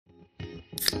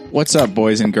What's up,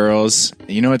 boys and girls?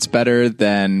 You know what's better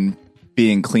than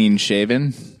being clean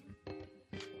shaven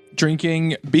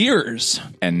Drinking beers.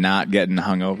 and not getting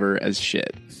hungover as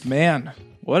shit? Man,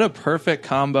 what a perfect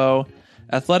combo.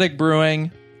 Athletic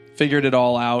Brewing figured it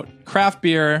all out. Craft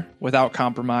beer without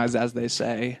compromise, as they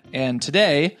say. And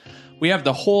today, we have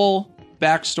the whole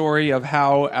backstory of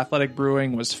how Athletic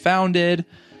Brewing was founded,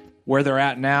 where they're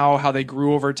at now, how they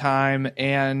grew over time,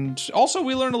 and also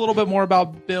we learned a little bit more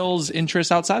about Bill's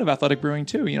interests outside of Athletic Brewing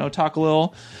too. You know, talk a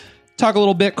little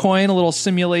Bitcoin, a little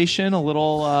simulation, a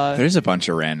little There's a bunch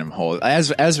of random holes,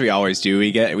 as we always do.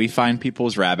 We find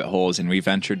people's rabbit holes and we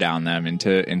venture down them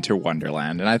into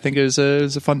Wonderland, and I think it was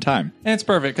a fun time. and it's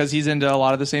perfect because he's into a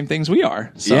lot of the same things we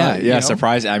are. So, Yeah, you know,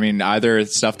 surprise. I mean, either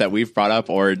stuff that we've brought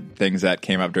up or things that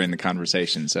came up during the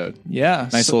conversation. So yeah,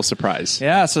 nice so- little surprise.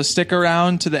 Yeah, so stick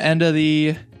around to the end of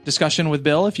the discussion with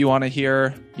Bill if you want to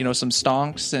hear, some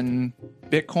stonks and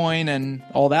Bitcoin and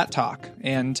all that talk.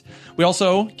 And we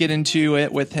also get into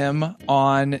it with him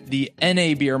on the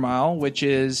NA Beer Mile, which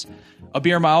is a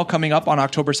beer mile coming up on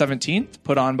October 17th,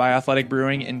 put on by Athletic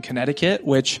Brewing in Connecticut,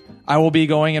 which I will be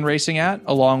going and racing at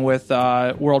along with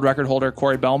world record holder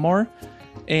Corey Belmore.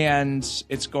 And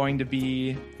it's going to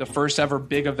be the first ever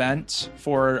big event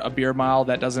for a beer mile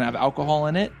that doesn't have alcohol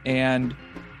in it. And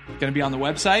going to be on the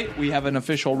website. We have an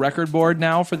official record board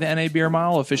now for the NA Beer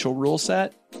Mile, official rule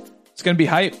set. It's going to be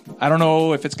hype. I don't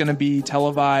know if it's going to be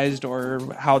televised or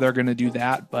how they're going to do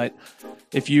that, but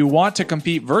if you want to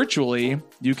compete virtually,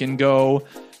 you can go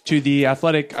to the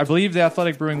Athletic, I believe the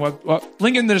Athletic Brewing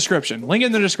link in the description. Link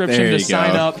in the description There to you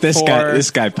sign go. up This for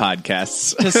guy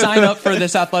podcasts. to sign up for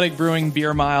this Athletic Brewing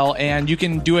Beer Mile, and you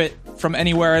can do it from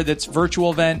anywhere that's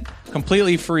virtual event,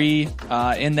 completely free,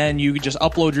 and then you just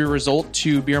upload your result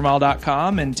to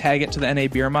beermile.com and tag it to the NA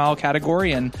Beer Mile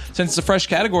category. And since it's a fresh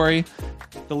category,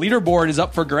 the leaderboard is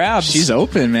up for grabs. She's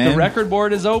open, man. The record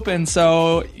board is open,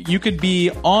 so you could be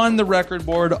on the record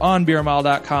board on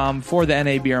beermile.com for the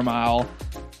NA Beer Mile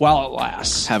while it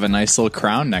lasts. Have a nice little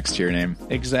crown next to your name.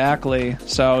 Exactly.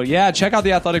 So, yeah, check out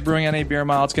the Athletic Brewing NA Beer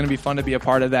Mile. It's going to be fun to be a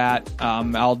part of that.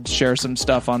 I'll share some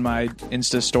stuff on my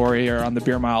Insta story or on the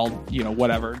Beer Mile,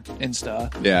 whatever,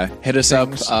 Insta. Yeah, hit us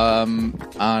Things. up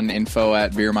on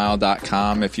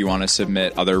info@beermile.com if you want to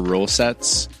submit other rule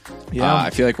sets. Yeah. I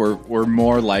feel like we're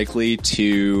more likely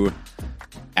to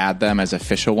add them as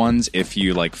official ones if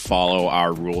you follow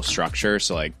our rule structure.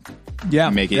 So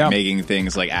making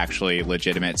things actually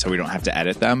legitimate, so we don't have to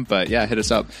edit them. But yeah, hit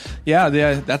us up. Yeah,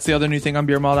 that's the other new thing on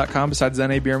beermile.com besides the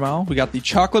NA Beer Mile. We got the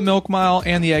Chocolate Milk Mile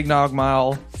and the Eggnog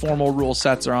Mile. Formal rule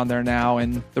sets are on there now,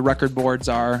 and the record boards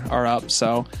are up.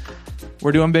 So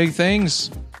we're doing big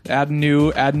things. Add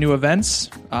new events.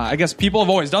 I guess people have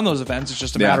always done those events. It's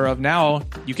just a matter of now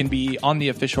you can be on the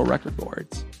official record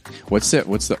boards. What's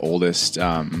the oldest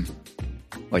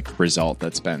result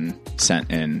that's been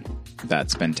sent in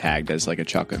that's been tagged as a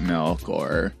chocolate milk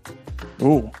or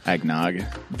eggnog?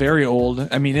 Very old.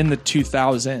 I mean, in the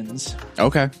 2000s.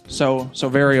 Okay. So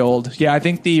very old. Yeah, I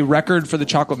think the record for the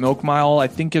Chocolate Milk Mile,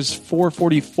 is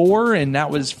 444, and that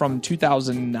was from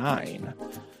 2009.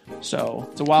 So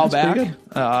it's a while That's pretty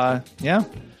back. Yeah.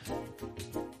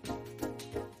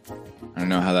 I don't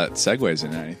know how that segues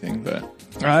into anything, but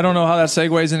I don't know how that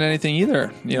segues into anything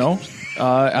either.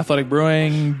 Athletic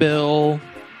Brewing, Bill,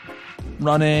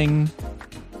 running,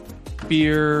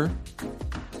 beer,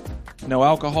 no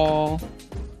alcohol,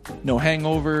 no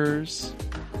hangovers,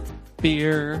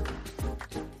 beer,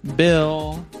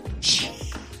 Bill,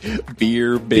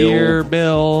 Beer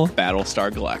Bill.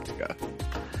 Battlestar Galactica.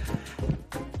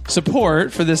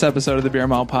 Support for this episode of the Beer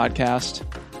Mile podcast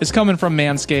is coming from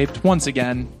Manscaped once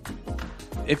again.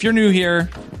 If you're new here,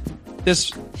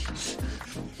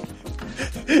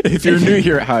 If you're new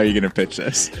here, how are you going to pitch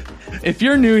this? If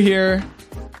you're new here,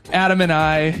 Adam and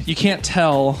I, you can't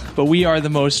tell, but we are the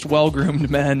most well-groomed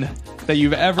men that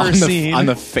you've ever seen on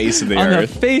the face of the on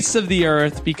earth. the face of the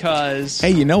earth, because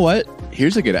Hey, you know what?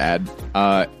 Here's a good ad.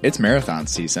 It's marathon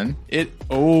season. good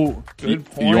point.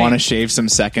 You want to shave some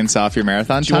seconds off your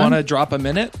marathon Do you time? want to drop a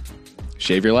minute?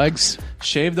 Shave your legs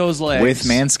Shave those legs. with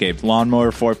Manscaped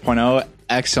Lawnmower 4.0.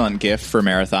 Excellent gift for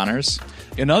marathoners.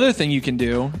 Another thing you can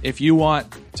do if you want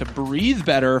to breathe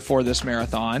better for this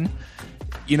marathon,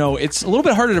 it's a little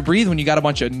bit harder to breathe when you got a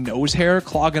bunch of nose hair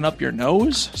clogging up your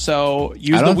nose. So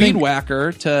use the weed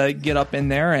whacker to get up in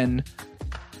there, and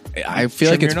I feel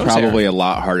trim like it's your nose probably hair. a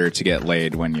lot harder to get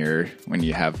laid when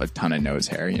you have a ton of nose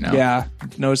hair, Yeah,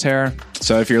 nose hair.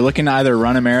 So if you're looking to either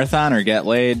run a marathon or get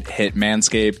laid, hit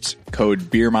Manscaped, code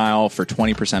BeerMile for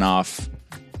 20% off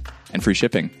and free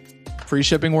shipping. Free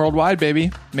shipping worldwide,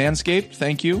 baby. Manscaped,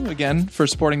 thank you again for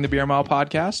supporting the Beer Mile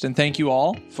podcast. And thank you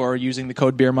all for using the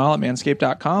code Beer Mile at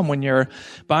manscaped.com when you're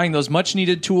buying those much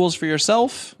needed tools for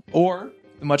yourself or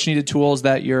the much needed tools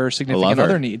that your significant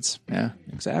other needs. Yeah,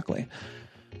 exactly.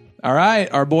 All right.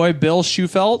 Our boy Bill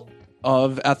Shufelt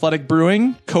of Athletic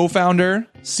Brewing, co-founder,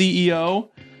 CEO,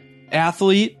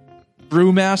 athlete,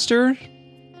 brewmaster,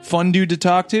 fun dude to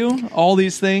talk to, all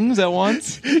these things at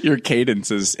once. Your cadence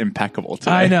is impeccable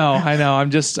today. I know.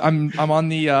 I'm on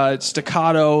the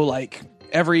staccato, like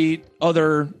every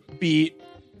other beat,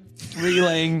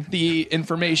 relaying the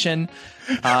information.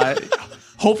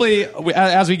 Hopefully,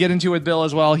 as we get into it with Bill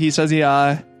as well, he says he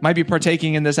might be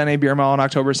partaking in this NA Beer Mile on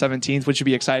October 17th, which should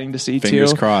be exciting to see too.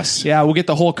 Fingers crossed. Yeah, we'll get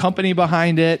the whole company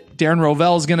behind it. Darren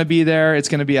Rovell is going to be there. It's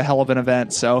going to be a hell of an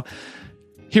event. So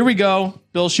here we go.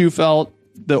 Bill Shufelt,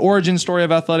 the origin story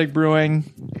of Athletic Brewing,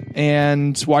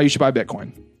 and why you should buy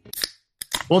Bitcoin.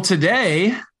 Well,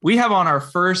 today we have on our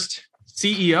first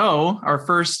CEO, our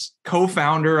first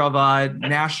co-founder of a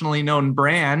nationally known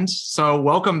brand. So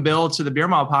welcome, Bill, to the Beer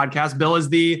Mile podcast. Bill is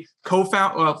the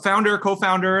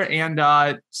co-founder, and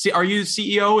are you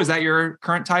CEO? Is that your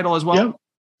current title as well? Yep.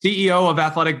 CEO of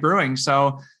Athletic Brewing.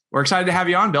 So we're excited to have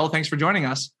you on, Bill. Thanks for joining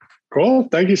us. Cool.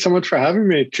 Thank you so much for having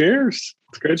me. Cheers.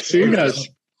 It's great to see you guys.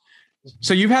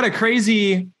 So you've had a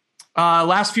crazy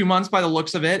last few months by the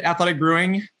looks of it. Athletic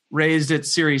Brewing raised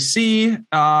its Series C.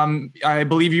 I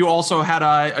believe you also had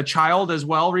a child as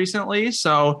well recently.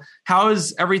 So how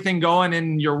is everything going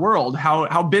in your world?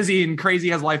 How busy and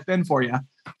crazy has life been for you?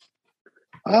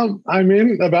 I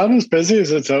mean, about as busy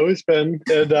as it's always been.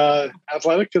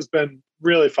 Athletic has been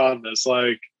really fun. It's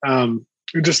like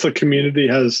just the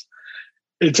community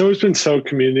it's always been so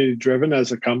community driven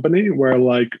as a company where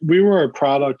like we were a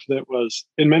product that was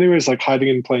in many ways like hiding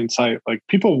in plain sight. Like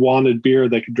people wanted beer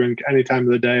they could drink any time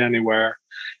of the day, anywhere.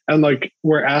 And like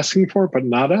we're asking for it, but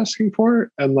not asking for it.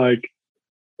 And like,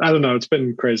 I don't know, it's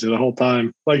been crazy the whole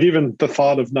time. Like even the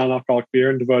thought of non-alcoholic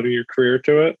beer and devoting your career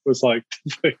to it was like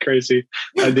a crazy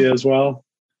idea as well.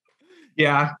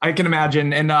 Yeah, I can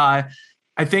imagine. And I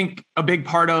think a big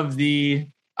part of the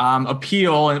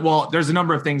appeal, and well, there's a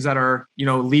number of things that are,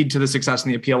 lead to the success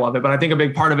and the appeal of it. But I think a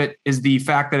big part of it is the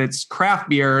fact that it's craft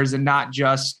beers and not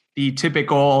just the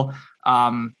typical,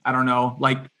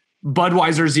 like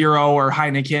Budweiser Zero or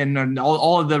Heineken and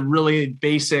all of the really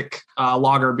basic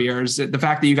lager beers. The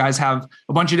fact that you guys have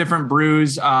a bunch of different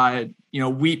brews,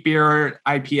 wheat beer,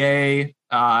 IPA,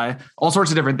 all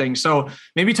sorts of different things. So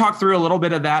maybe talk through a little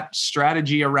bit of that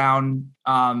strategy around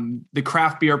the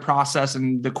craft beer process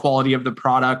and the quality of the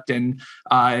product and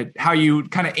how you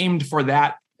kind of aimed for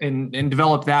that and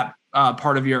developed that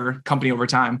part of your company over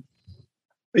time.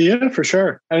 Yeah, for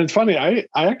sure. And it's funny, I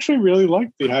actually really like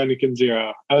the Heineken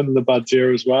Zero and the Bud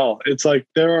Zero as well. It's like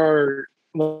there are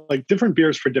like different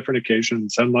beers for different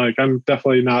occasions. And like I'm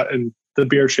definitely not in the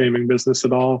beer shaming business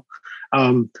at all.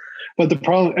 But the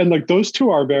problem, and like those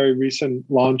two are very recent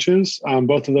launches.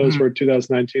 Both of those were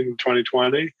 2019 and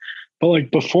 2020. But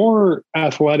like before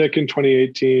Athletic in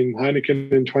 2018,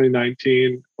 Heineken in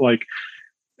 2019, like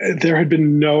there had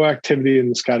been no activity in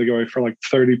this category for like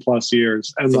 30 plus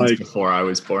years. And since like before I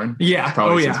was born. Yeah.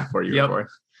 Probably since before you were born.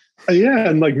 Yeah.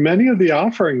 And like many of the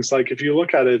offerings, like if you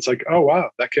look at it, it's like, oh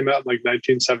wow, that came out in like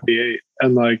 1978.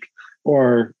 And like,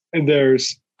 and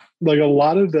there's like a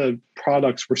lot of the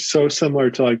products were so similar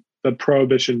to like the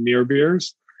Prohibition near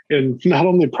beers in not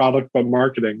only product, but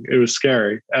marketing. It was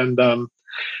scary. And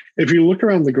if you look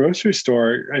around the grocery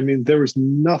store, I mean, there was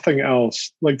nothing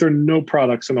else. Like there are no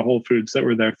products in a Whole Foods that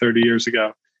were there 30 years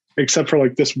ago, except for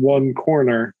like this one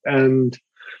corner. And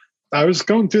I was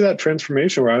going through that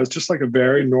transformation where I was just like a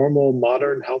very normal,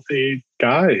 modern, healthy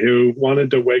guy who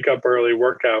wanted to wake up early,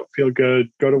 work out, feel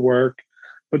good, go to work,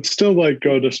 but still like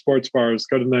go to sports bars,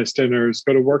 go to nice dinners,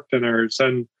 go to work dinners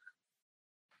and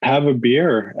have a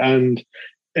beer. And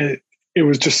it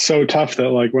was just so tough that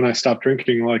like when I stopped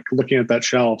drinking, like looking at that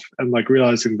shelf and like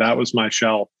realizing that was my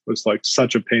shelf was like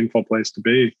such a painful place to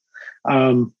be.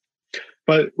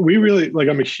 But we really like,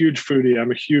 I'm a huge foodie. I'm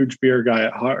a huge beer guy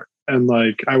at heart. And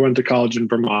like, I went to college in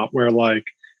Vermont where like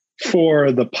 4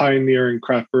 of the pioneering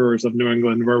craft brewers of New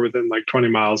England were within like 20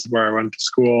 miles of where I went to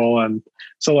school. And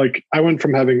so like, I went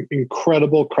from having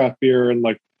incredible craft beer and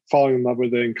like falling in love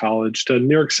with it in college to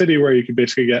New York City, where you could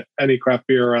basically get any craft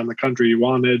beer around the country you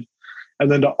wanted.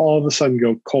 And then to all of a sudden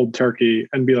go cold turkey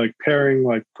and be like pairing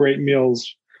like great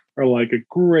meals or like a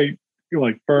great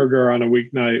like burger on a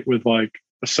weeknight with like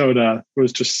a soda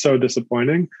was just so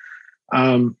disappointing.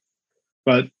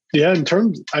 But yeah, in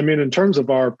terms of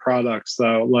our products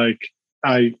though, like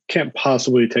I can't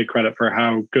possibly take credit for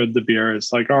how good the beer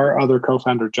is. Like our other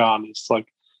co-founder, John, is like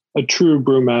a true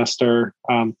brewmaster,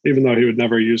 even though he would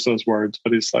never use those words,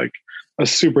 but he's like a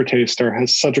super taster,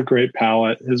 has such a great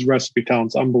palate. His recipe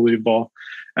talent's unbelievable.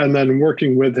 And then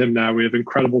working with him now, we have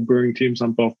incredible brewing teams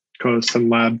on both coasts and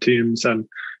lab teams. And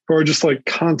we're just like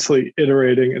constantly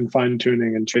iterating and fine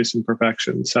tuning and chasing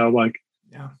perfection. So like,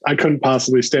 I couldn't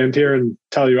possibly stand here and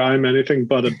tell you I'm anything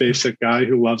but a basic guy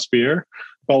who loves beer,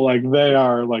 but like they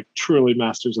are like truly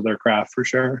masters of their craft for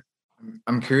sure.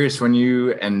 I'm curious, when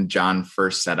you and John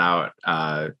first set out,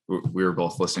 we were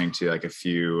both listening to like a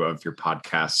few of your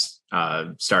podcasts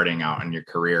starting out in your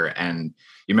career. And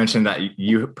you mentioned that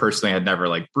you personally had never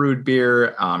like brewed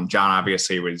beer. John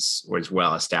obviously was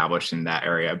well established in that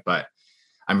area, but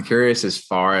I'm curious as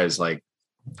far as like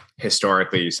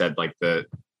historically, you said like the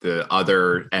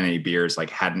other NA beers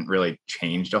like hadn't really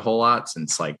changed a whole lot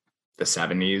since like the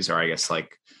 70s, or I guess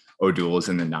like O'Doul's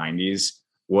in the 90s.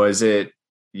 Was it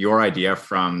your idea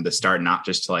from the start not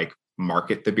just to like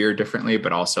market the beer differently,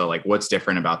 but also like what's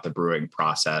different about the brewing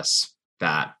process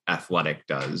that Athletic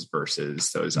does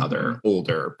versus those other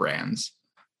older brands?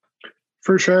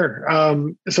 For sure.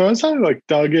 So as I like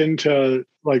dug into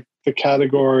like the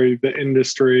category, the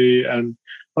industry, and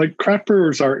like craft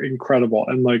brewers are incredible.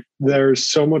 And like there's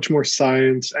so much more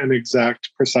science and exact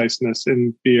preciseness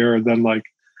in beer than like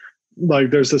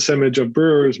there's this image of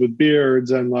brewers with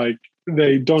beards, and like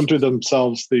they don't do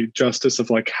themselves the justice of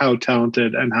like how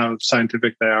talented and how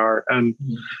scientific they are. And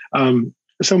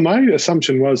so my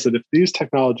assumption was that if these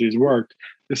technologies worked,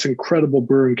 this incredible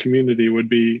brewing community would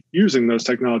be using those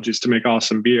technologies to make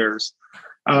awesome beers.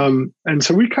 And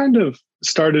so we kind of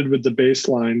started with the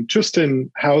baseline just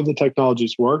in how the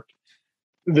technologies worked,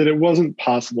 that it wasn't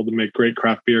possible to make great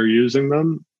craft beer using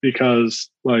them because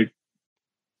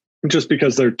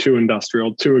they're too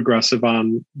industrial, too aggressive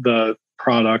on the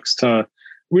products to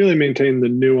really maintain the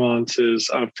nuances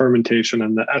of fermentation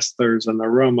and the esters and the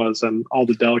aromas and all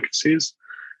the delicacies.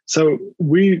 So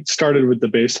we started with the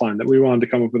baseline that we wanted to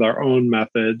come up with our own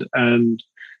method. And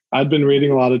I'd been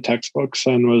reading a lot of textbooks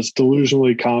and was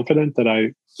delusionally confident that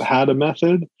I had a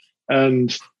method.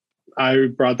 And I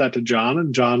brought that to John,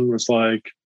 and John was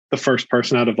like the first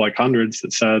person out of like hundreds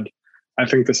that said, I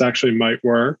think this actually might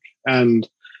work. And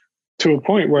to a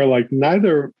point where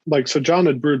so John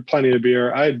had brewed plenty of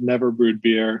beer. I had never brewed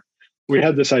beer. We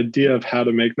had this idea of how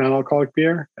to make non-alcoholic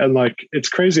beer. And like, it's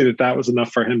crazy that was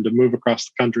enough for him to move across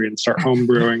the country and start home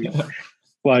brewing,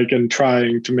 and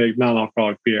trying to make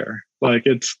non-alcoholic beer. Like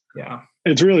it's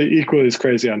really equally as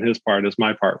crazy on his part as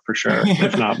my part for sure,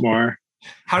 if not more.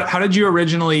 How did you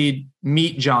originally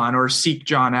meet John or seek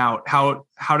John out?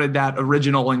 How did that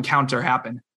original encounter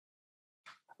happen?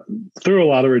 Through a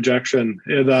lot of rejection.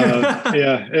 It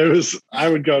was, I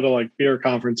would go to like beer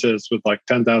conferences with like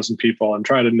 10,000 people and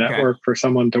try to network for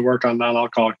someone to work on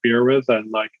non-alcoholic beer with.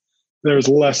 And like, there was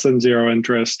less than zero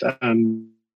interest. And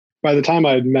by the time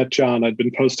I had met John, I'd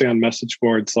been posting on message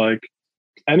boards, like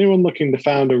anyone looking to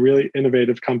found a really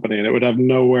innovative company, and it would have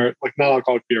nowhere, like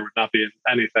non-alcoholic beer would not be in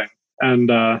anything. And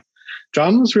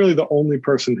John was really the only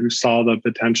person who saw the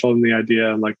potential in the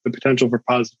idea and like the potential for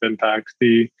positive impact.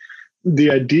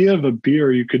 The idea of a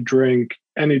beer you could drink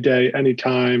any day,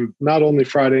 anytime, not only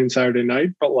Friday and Saturday night,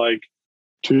 but like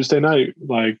Tuesday night,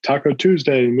 like Taco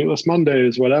Tuesday, Meatless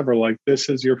Mondays, whatever. Like this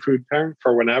is your food pairing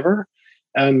for whenever.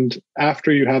 And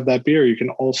after you have that beer, you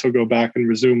can also go back and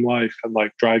resume life and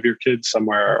like drive your kids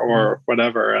somewhere or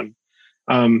whatever. And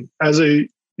as a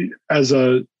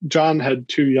John had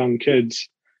two young kids,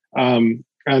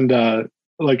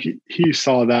 like he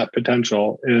saw that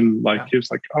potential in like, he was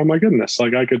like, oh my goodness,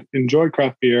 like I could enjoy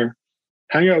craft beer,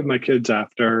 hang out with my kids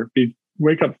after,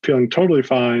 wake up feeling totally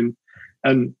fine.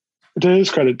 And to his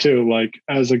credit too, like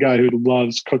as a guy who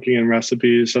loves cooking and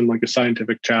recipes and like a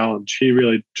scientific challenge, he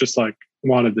really just like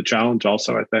wanted the challenge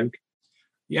also, I think.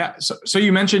 Yeah. So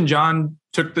you mentioned John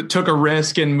took a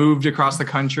risk and moved across the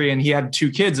country, and he had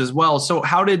two kids as well. So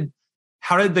how did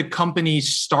the company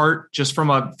start just from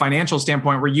a financial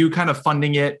standpoint? Were you kind of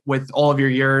funding it with all of your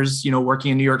years,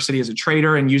 working in New York City as a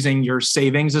trader and using your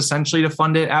savings essentially to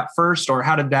fund it at first? Or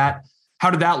how did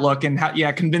that look? And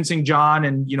convincing John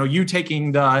and, you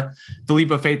taking the leap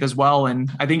of faith as well.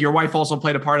 And I think your wife also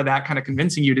played a part of that, kind of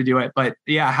convincing you to do it. But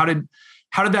how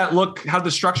did that look? How did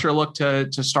the structure look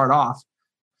to start off?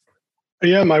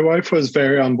 Yeah, my wife was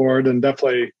very on board and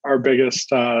definitely our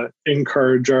biggest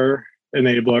encourager,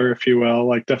 enabler, if you will,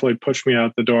 like definitely pushed me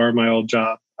out the door of my old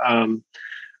job.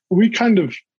 We kind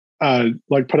of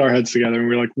like put our heads together and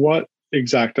we were like, what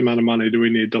exact amount of money do we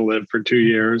need to live for 2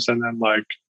 years? And then like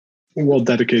we'll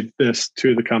dedicate this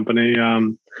to the company.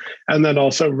 And then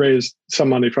also raised some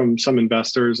money from some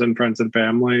investors and friends and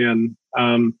family. And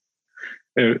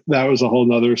that was a whole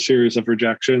nother series of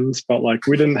rejections, but like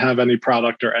we didn't have any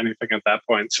product or anything at that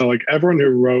point. So like everyone who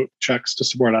wrote checks to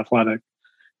support Athletic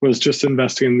was just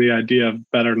investing in the idea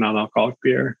of better non-alcoholic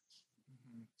beer.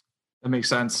 That makes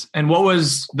sense. And what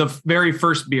was the very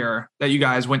first beer that you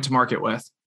guys went to market with?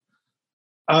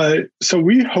 So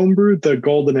we homebrewed the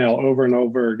Golden Ale over and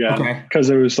over again because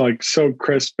it was like so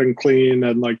crisp and clean,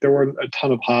 and like there weren't a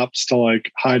ton of hops to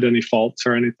like hide any faults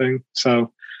or anything.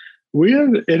 So we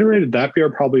had iterated that beer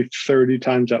probably 30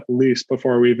 times at least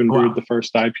before we even brewed the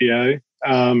first IPA.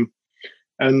 And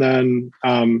then,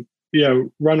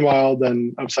 Run Wild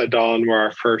and Upside Down were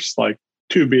our first like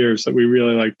two beers that we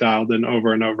really like dialed in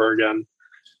over and over again.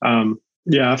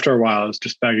 After a while, I was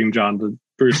just begging John to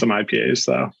brew some IPAs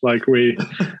though. Like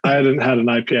I hadn't had an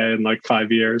IPA in like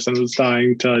 5 years and was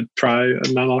dying to try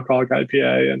a non-alcoholic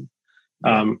IPA.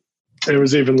 And it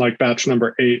was even like batch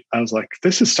number 8. I was like,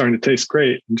 this is starting to taste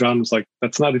great. And John was like,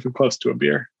 that's not even close to a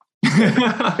beer.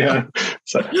 Yeah.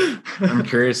 So I'm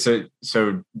curious.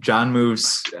 So John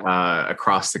moves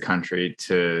across the country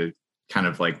to kind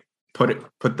of like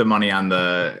put the money on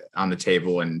the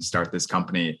table and start this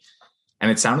company. And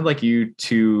it sounded like you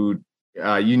two,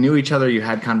 you knew each other, you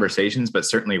had conversations, but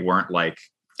certainly weren't like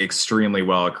extremely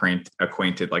well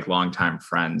acquainted, like longtime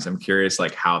friends. I'm curious,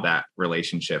 like how that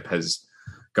relationship has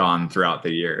gone throughout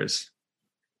the years.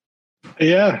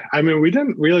 Yeah. I mean, we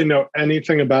didn't really know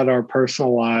anything about our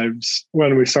personal lives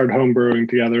when we started home brewing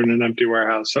together in an empty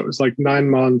warehouse. So it was like 9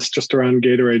 months just around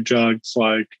Gatorade jugs,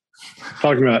 like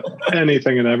talking about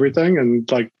anything and everything. And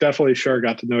like definitely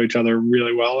got to know each other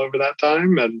really well over that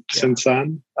time. And since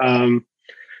then,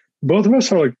 both of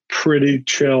us are like pretty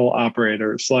chill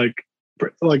operators. Like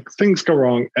things go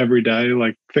wrong every day.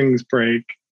 Like things break,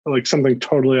 like something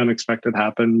totally unexpected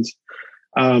happens.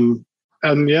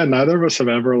 And neither of us have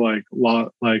ever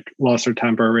lost our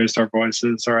temper, raised our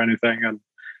voices or anything.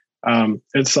 And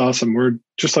it's awesome. We're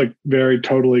just like very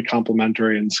totally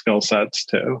complementary in skill sets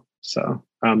too. So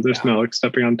there's no like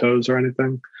stepping on toes or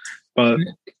anything, but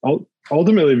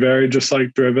ultimately very just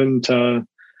like driven to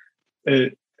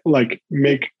like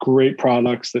make great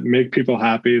products that make people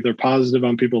happy. They're positive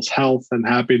on people's health and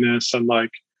happiness. And like,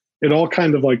 it all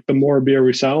kind of like the more beer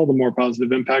we sell, the more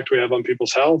positive impact we have on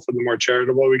people's health and the more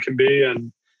charitable we can be.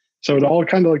 And so it all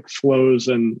kind of like flows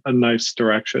in a nice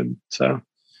direction. So.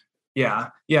 Yeah.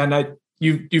 And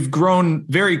you've grown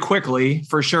very quickly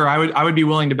for sure. I would be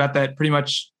willing to bet that pretty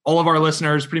much all of our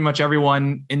listeners, pretty much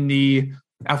everyone in the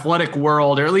athletic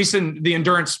world, or at least in the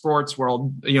endurance sports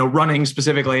world, running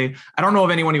specifically, I don't know of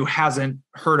anyone who hasn't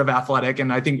heard of Athletic.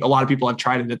 And I think a lot of people have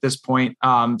tried it at this point.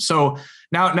 So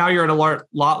now you're at a lot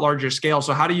larger scale.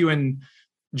 So how do you and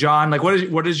John, like,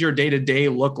 what does your day-to-day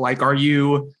look like? How do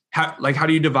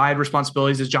you divide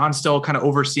responsibilities? Is John still kind of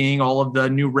overseeing all of the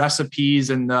new recipes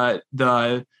and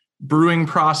the brewing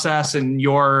process, and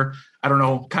you're, I don't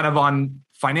know, kind of on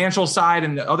financial side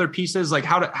and the other pieces? Like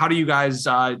how do you guys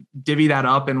divvy that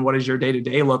up, and what does your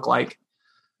day-to-day look like?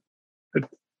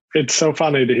 It's so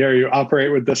funny to hear you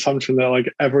operate with the assumption that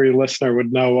like every listener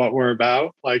would know what we're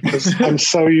about. Like, cause I'm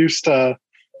so used to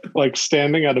like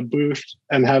standing at a booth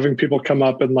and having people come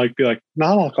up and like be like,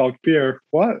 non-alcoholic beer,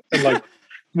 what? And like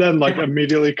then like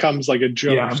immediately comes like a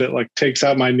joke that like takes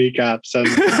out my kneecaps. And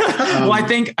well, I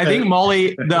think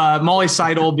Molly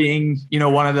Seidel being,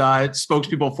 one of the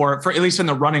spokespeople for at least in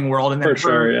the running world, and then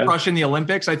for crushing the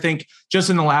Olympics, I think just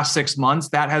in the last 6 months,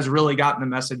 that has really gotten the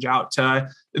message out to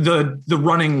the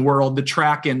running world, the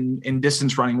track and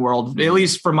distance running world, at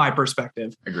least from my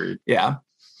perspective. Agreed. Yeah.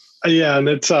 Yeah. And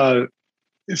it's,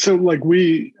 so like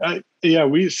we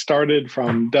started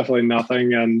from definitely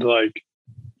nothing. And like,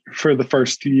 for the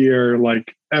first year,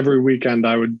 like every weekend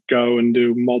I would go and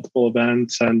do multiple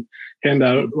events and hand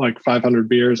out like 500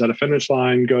 beers at a finish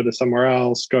line, go to somewhere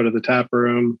else, go to the tap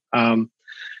room.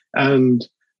 And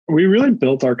we really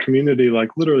built our community, like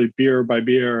literally beer by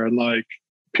beer, and like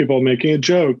people making a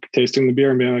joke, tasting the beer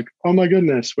and being like, oh my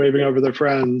goodness, waving over their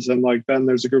friends. And like, then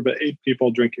there's a group of 8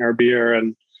 people drinking our beer.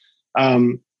 And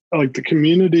like the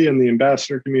community and the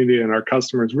ambassador community and our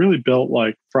customers really built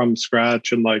like from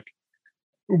scratch. And like,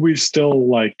 we still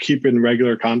like keep in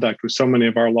regular contact with so many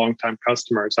of our longtime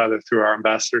customers, either through our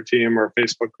ambassador team or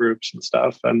Facebook groups and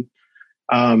stuff. And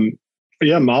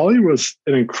Molly was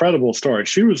an incredible story.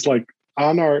 She was like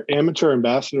on our amateur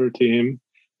ambassador team,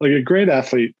 like a great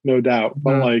athlete, no doubt,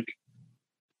 but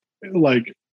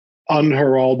like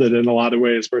unheralded in a lot of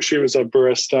ways, where she was a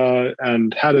barista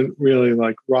and hadn't really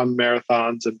like run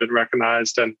marathons and been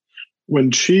recognized. And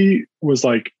when she was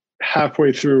like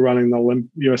halfway through running the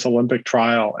U.S. Olympic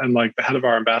trial, and like the head of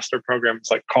our ambassador program is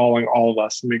like calling all of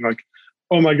us and being like,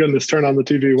 "Oh my goodness, turn on the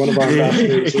TV! One of our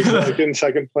ambassadors is like in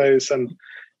second place," and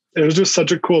it was just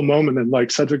such a cool moment and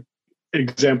like such an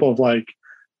example of like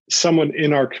someone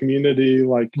in our community,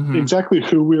 like exactly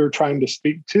who we were trying to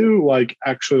speak to, like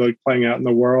actually like playing out in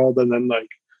the world, and then like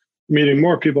meeting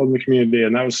more people in the community.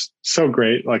 And that was so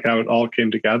great, like how it all came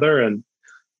together. And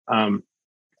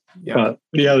but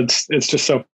yeah, it's just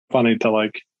so funny to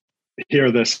like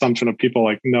hear the assumption of people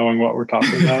like knowing what we're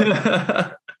talking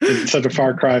about. It's such a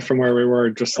far cry from where we were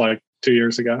just like 2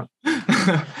 years ago.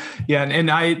 Yeah. And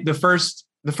the first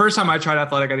time I tried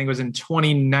Athletic, I think it was in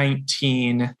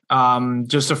 2019.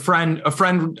 Just a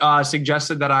friend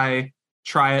suggested that I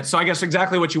try it. So I guess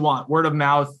exactly what you want, word of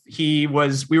mouth. We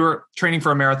were training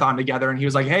for a marathon together, and he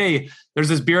was like, "Hey, there's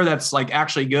this beer that's like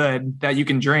actually good that you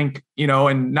can drink,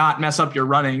 and not mess up your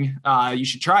running. You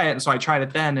should try it." And so I tried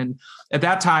it then. And at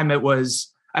that time it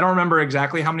was, I don't remember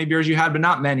exactly how many beers you had, but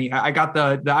not many. I got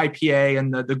the IPA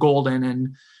and the golden,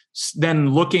 and then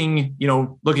looking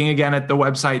again at the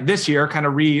website this year, kind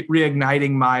of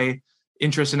reigniting my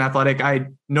interest in Athletic. I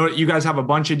know that you guys have a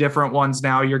bunch of different ones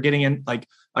now. You're getting in like,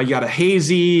 you got a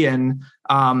hazy, and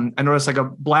I noticed like a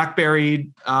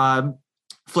blackberry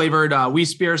flavored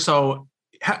wheat beer. So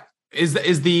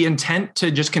is the intent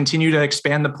to just continue to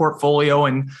expand the portfolio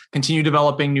and continue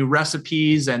developing new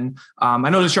recipes? And I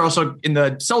noticed you're also in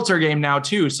the seltzer game now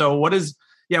too. So what is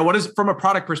from a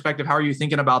product perspective, how are you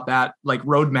thinking about that, like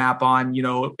roadmap on,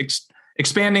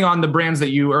 expanding on the brands that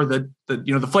you, or the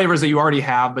flavors that you already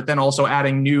have, but then also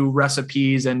adding new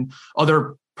recipes and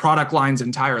other product lines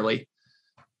entirely?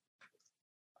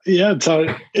 Yeah,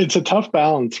 it's a tough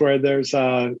balance where there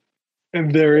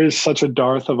is such a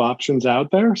dearth of options out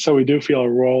there. So we do feel a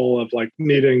role of like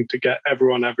needing to get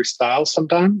everyone every style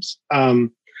sometimes.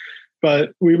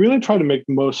 But we really try to make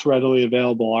most readily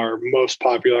available our most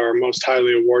popular, our most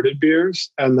highly awarded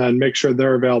beers, and then make sure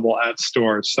they're available at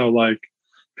stores. So like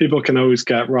people can always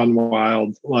get Run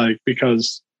Wild, like,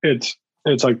 because it's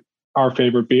like our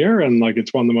favorite beer, and like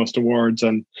it's won the most awards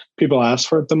and people ask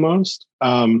for it the most.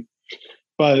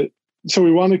 But so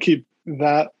we want to keep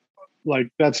that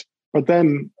like that's, but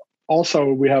then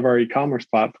also we have our e-commerce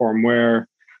platform where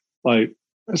like,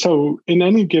 so in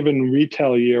any given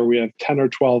retail year, we have 10 or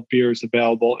 12 beers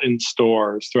available in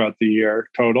stores throughout the year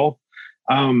total.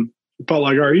 But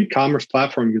like our e-commerce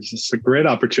platform gives us a great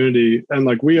opportunity, and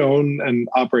like we own and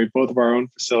operate both of our own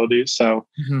facilities. So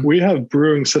we have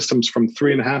brewing systems from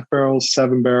 3.5 barrels,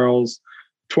 7 barrels,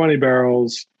 20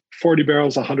 barrels, 40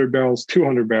 barrels, 100 barrels,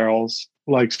 200 barrels.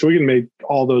 Like, so we can make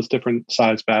all those different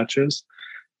size batches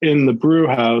in the brew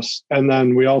house. And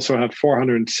then we also have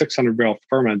 400 and 600 barrel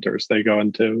fermenters they go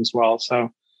into as well.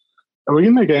 So we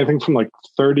can make anything from like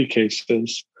 30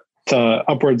 cases to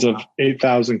upwards of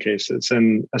 8,000 cases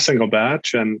in a single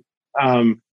batch, and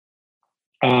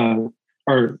or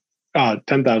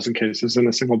 10,000 cases in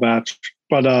a single batch.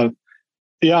 But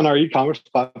yeah, on our e-commerce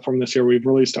platform this year, we've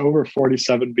released over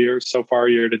 47 beers so far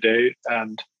year to date.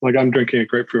 And like, I'm drinking a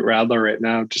grapefruit radler right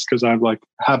now just because I've like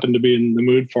happened to be in the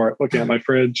mood for it, looking at my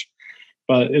fridge.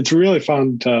 But it's really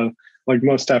fun to, like,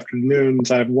 most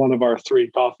afternoons, I have one of our 3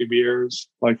 coffee beers,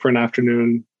 like for an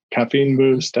afternoon caffeine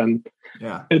boost. And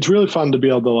yeah, it's really fun to be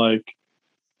able to like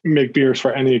make beers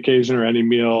for any occasion or any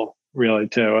meal really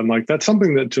too. And like, that's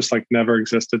something that just like never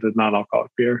existed in non-alcoholic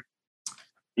beer.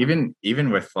 Even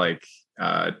with like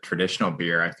traditional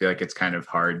beer, I feel like it's kind of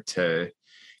hard to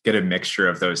get a mixture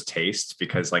of those tastes,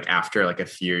 because like after like a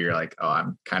few, you're like, oh,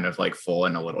 I'm kind of like full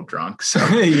and a little drunk. So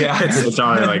yeah, it's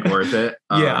not really like worth it.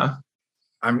 Yeah.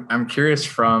 I'm curious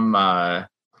from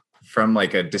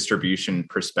like a distribution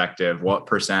perspective, what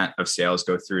 % of sales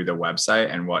go through the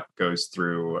website and what goes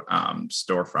through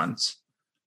storefronts?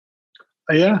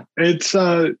 Yeah, it's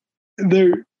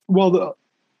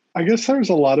I guess there's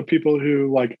a lot of people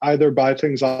who like either buy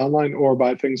things online or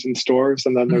buy things in stores.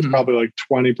 And then there's probably like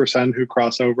 20% who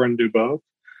cross over and do both.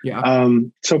 Yeah.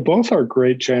 So both are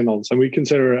great channels, and we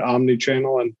consider it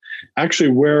omni-channel. And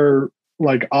actually where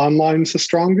like online's the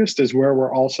strongest is where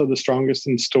we're also the strongest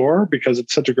in store, because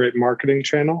it's such a great marketing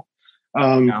channel.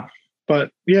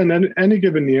 But yeah, in any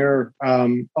given year, a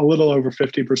little over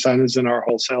 50% is in our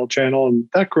wholesale channel. And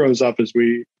that grows as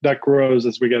we get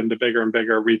into bigger and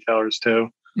bigger retailers too.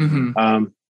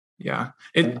 Yeah.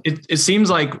 It seems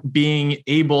like being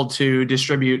able to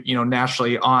distribute,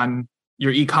 nationally on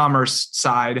your e-commerce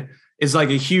side is like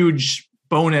a huge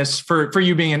bonus for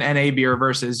you being an NA beer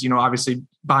versus, obviously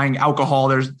buying alcohol.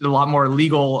 There's a lot more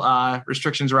legal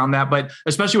restrictions around that, but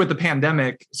especially with the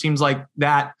pandemic, it seems like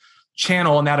that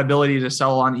channel and that ability to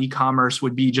sell on e-commerce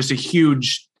would be just a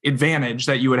huge advantage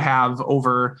that you would have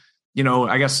over,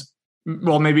 I guess,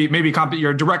 well, maybe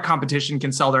your direct competition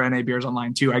can sell their NA beers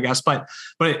online too, I guess. But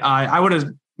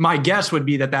my guess would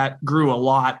be that grew a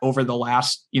lot over the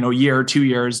last, year or 2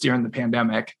 years during the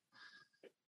pandemic.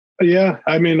 Yeah.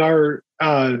 I mean, our,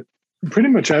 pretty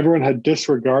much everyone had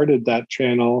disregarded that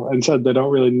channel and said they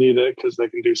don't really need it because they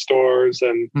can do stores.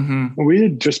 And we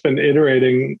had just been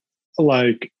iterating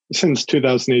like since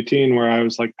 2018, where I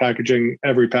was like packaging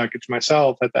every package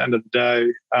myself at the end of the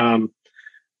day.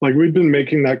 Like we'd been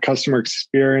making that customer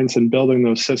experience and building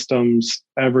those systems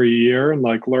every year and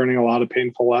like learning a lot of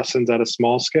painful lessons at a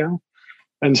small scale.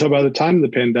 And so by the time the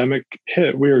pandemic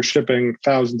hit, we were shipping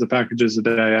thousands of packages a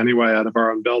day anyway out of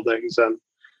our own buildings. And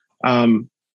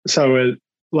so it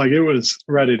was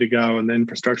ready to go and the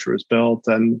infrastructure was built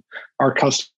and our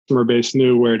customer base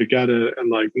knew where to get it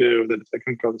and like knew that if they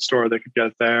couldn't go to the store, they could get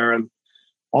it there. And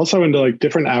also into like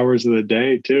different hours of the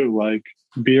day too, like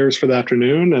beers for the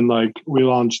afternoon. And like we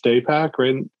launched Day Pack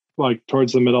right like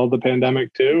towards the middle of the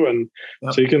pandemic too. And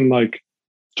so you can like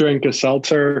drink a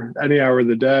seltzer any hour of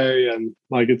the day. And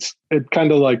like, it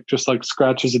kind of like just like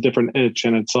scratches a different itch.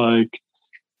 And it's like,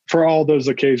 for all those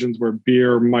occasions where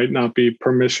beer might not be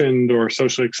permissioned or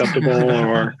socially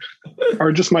acceptable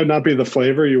or just might not be the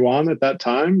flavor you want at that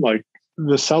time, like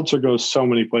the seltzer goes so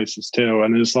many places too.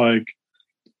 And it's like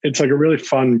a really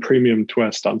fun premium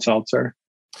twist on seltzer.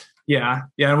 Yeah.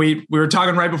 Yeah. We were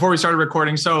talking right before we started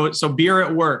recording. So beer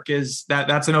at work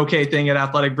that's an okay thing at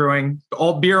Athletic Brewing.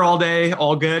 All beer all day,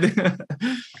 all good.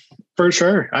 For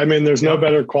sure. I mean, there's no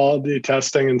better quality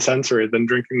testing and sensory than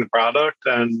drinking the product.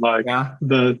 And like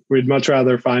we'd much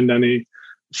rather find any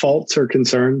faults or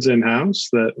concerns in-house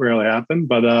that rarely happen.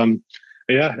 But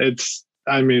it's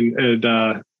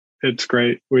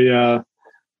great.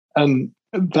 And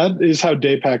that is how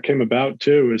Day Pack came about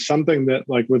too, is something that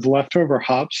like with leftover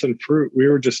hops and fruit, we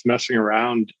were just messing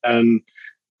around. And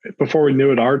before we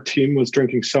knew it, our team was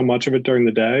drinking so much of it during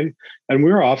the day and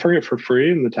we were offering it for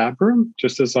free in the tap room,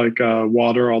 just as like a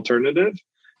water alternative.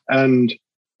 And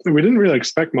we didn't really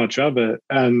expect much of it.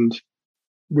 And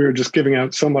we were just giving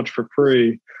out so much for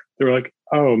free. They were like,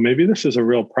 oh, maybe this is a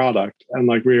real product. And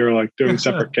like, we were like doing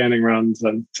separate canning runs.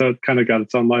 And so it kind of got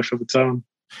its own life of its own.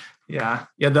 Yeah.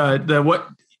 Yeah. The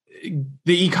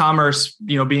e-commerce,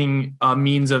 being a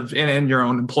means of, and your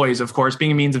own employees, of course,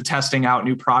 being a means of testing out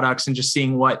new products and just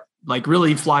seeing what like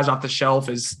really flies off the shelf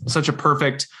is such a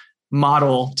perfect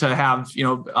model to have,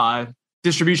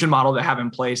 distribution model to have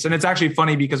in place. And it's actually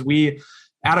funny because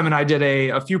Adam and I did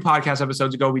a few podcast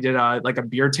episodes ago, we did a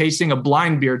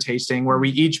blind beer tasting where we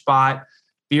each bought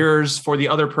beers for the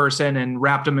other person and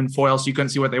wrapped them in foil so you couldn't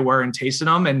see what they were and tasted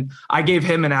them. And I gave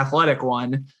him an Athletic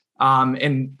one.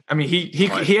 And I mean, he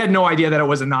had no idea that it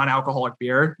was a non-alcoholic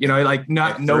beer, like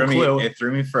no clue. It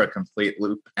threw me for a complete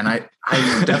loop. And I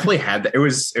definitely had that. It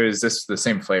was just the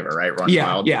same flavor, right? Run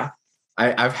Wild. Yeah.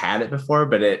 I've had it before,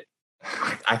 but I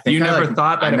think I never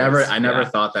thought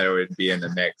that it would be in the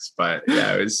mix, but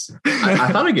yeah, it was,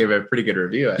 I thought I gave it a pretty good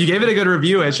review. You gave it a good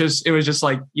review. It was just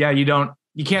like, yeah, you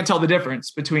can't tell the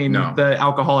difference between the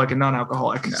alcoholic and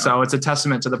non-alcoholic. No. So it's a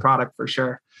testament to the product for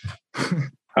sure.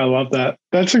 I love that.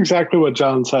 That's exactly what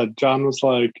John said. John was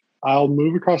like, I'll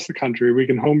move across the country. We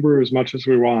can homebrew as much as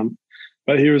we want.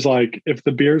 But he was like, if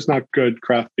the beer's not good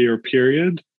craft beer,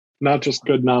 period, not just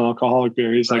good non-alcoholic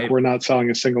beer, he's like, we're not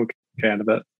selling a single can of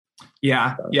it.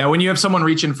 Yeah. Yeah. When you have someone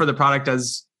reaching for the product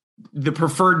as the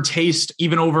preferred taste,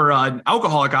 even over an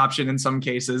alcoholic option in some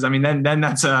cases, I mean, then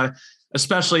that's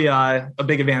especially a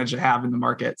big advantage to have in the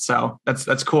market. So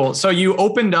that's cool. So you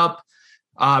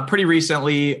pretty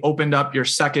recently opened up your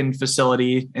second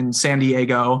facility in San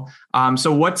Diego.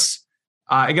 So what's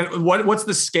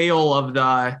the scale of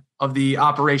the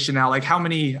operation now? Like how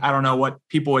many, I don't know what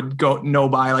people would know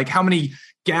by, like how many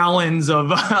gallons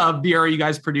of beer are you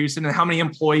guys producing and how many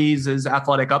employees is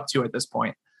Athletic up to at this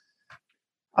point?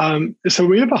 So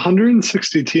we have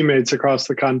 160 teammates across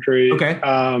the country. Okay.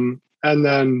 And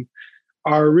then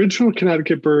our original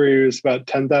Connecticut brewery is about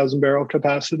 10,000 barrel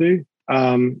capacity.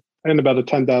 And about a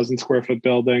 10,000 square foot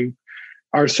building.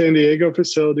 Our San Diego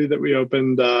facility that we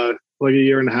opened like a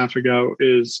year and a half ago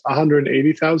is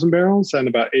 180,000 barrels and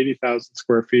about 80,000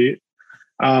 square feet.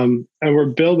 And we're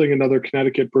building another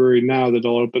Connecticut brewery now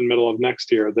that'll open middle of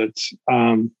next year. That's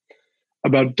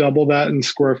about double that in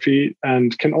square feet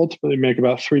and can ultimately make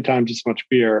about 3 times as much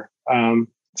beer.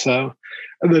 So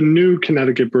the new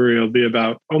Connecticut brewery will be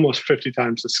about almost 50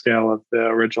 times the scale of the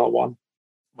original one.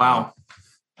 Wow.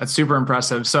 That's super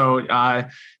impressive. So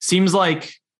seems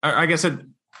like, I guess a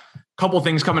couple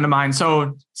things coming to mind.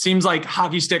 So seems like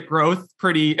hockey stick growth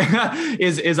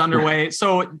is underway.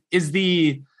 So is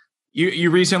the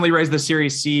you recently raised the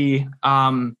Series C.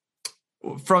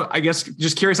 From, I guess,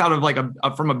 just curious out of like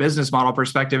from a business model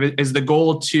perspective, is the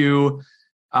goal to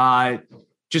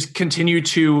just continue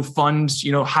to fund,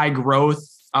 high growth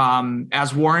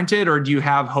as warranted, or do you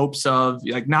have hopes of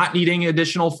like not needing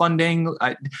additional funding?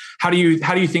 How do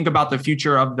you think about the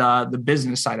future of the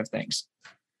business side of things?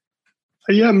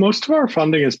 Yeah, most of our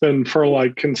funding has been for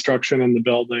like construction in the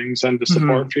buildings and to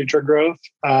support future growth.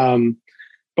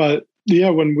 But yeah,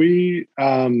 when we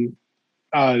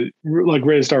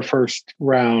raised our first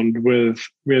round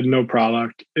we had no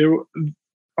product.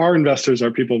 Our investors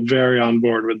are people very on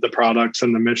board with the products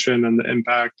and the mission and the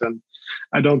impact. And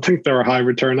I don't think there are high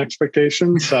return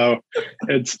expectations. So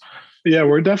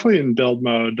we're definitely in build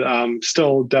mode.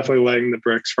 Still definitely laying the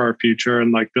bricks for our future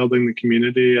and like building the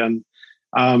community. And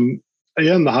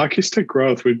in the hockey stick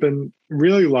growth, we've been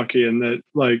really lucky in that,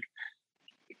 like,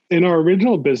 in our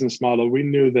original business model, we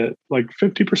knew that like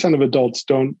 50% of adults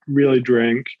don't really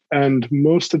drink, and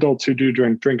most adults who do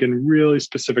drink in really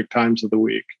specific times of the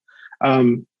week.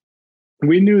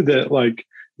 We knew that like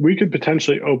we could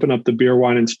potentially open up the beer,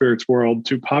 wine, and spirits world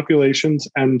to populations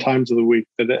and times of the week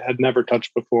that it had never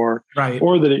touched before, right?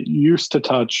 Or that it used to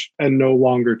touch and no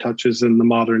longer touches in the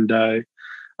modern day,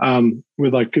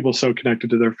 with like people so connected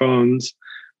to their phones.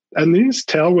 And these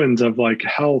tailwinds of like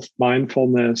health,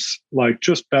 mindfulness, like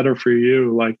just better for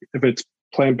you, like if it's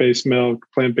plant-based milk,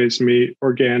 plant-based meat,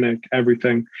 organic,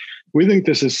 everything, we think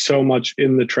this is so much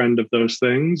in the trend of those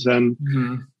things. And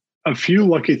a few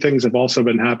lucky things have also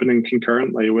been happening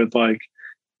concurrently with like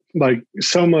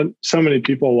so many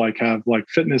people like have like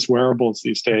fitness wearables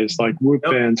these days, like Whoop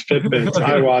bands, Fitbits,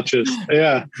 iWatches.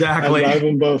 Yeah, exactly. I have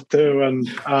them both too.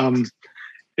 And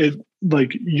it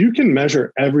like you can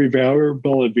measure every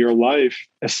variable of your life,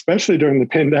 especially during the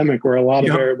pandemic where a lot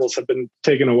of variables have been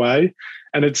taken away.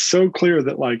 And it's so clear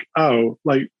that like,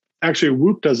 actually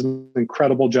Whoop does an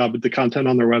incredible job with the content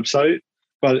on their website,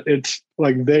 but it's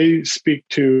like they speak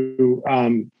to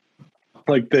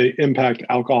like the impact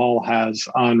alcohol has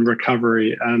on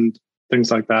recovery and things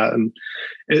like that. And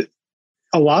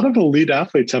a lot of elite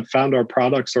athletes have found our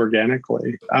products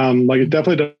organically. Like it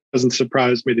definitely doesn't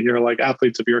surprise me to hear like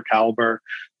athletes of your caliber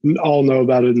all know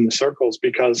about it in the circles,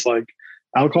 because like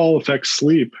alcohol affects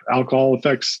sleep. Alcohol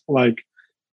affects like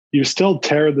you still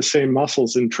tear the same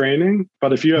muscles in training,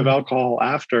 but if you have alcohol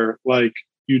after, like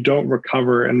you don't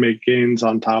recover and make gains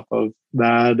on top of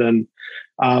that. And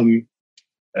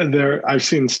I've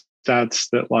seen stats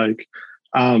that like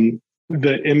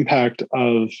the impact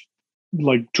of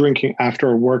like drinking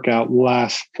after a workout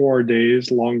lasts 4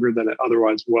 days longer than it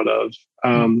otherwise would have.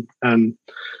 And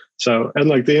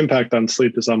like the impact on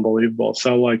sleep is unbelievable.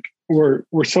 So like we're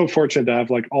so fortunate to have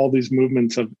like all these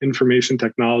movements of information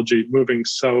technology moving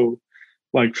so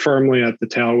like firmly at the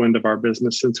tailwind of our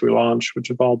business since we launched, which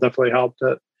have all definitely helped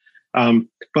it. But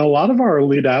a lot of our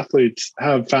elite athletes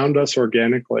have found us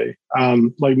organically.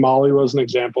 Like Molly was an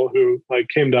example who like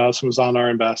came to us and was on our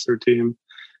ambassador team.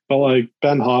 But like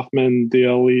Ben Hoffman, the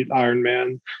elite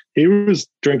Ironman, he was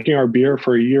drinking our beer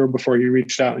for a year before he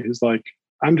reached out. And he's like,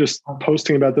 I'm just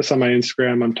posting about this on my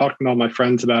Instagram. I'm talking to all my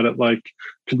friends about it. Like,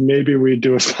 could maybe we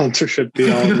do a sponsorship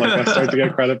deal? And like, I start to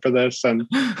get credit for this. And,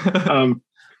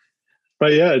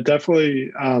 but yeah,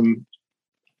 definitely.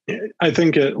 I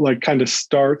think it like kind of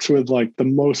starts with like the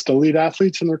most elite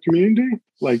athletes in their community,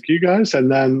 like you guys. And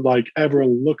then like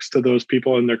everyone looks to those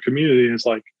people in their community and is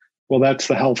like, well, that's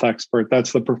the health expert.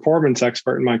 That's the performance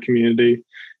expert in my community.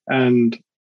 And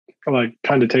like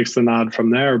kind of takes the nod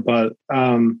from there. But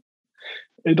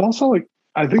it also like,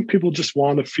 I think people just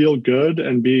want to feel good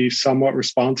and be somewhat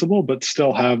responsible, but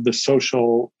still have the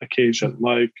social occasion.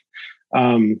 Like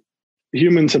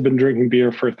humans have been drinking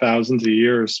beer for thousands of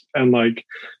years. And like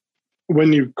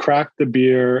when you crack the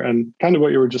beer and kind of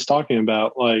what you were just talking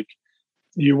about, like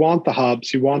you want the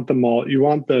hops, you want the malt, you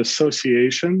want the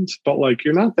associations, but like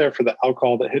you're not there for the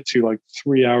alcohol that hits you like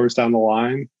 3 hours down the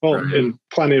line. Well, in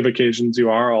plenty of occasions you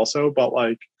are also, but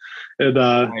like it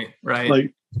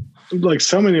right. Like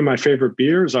so many of my favorite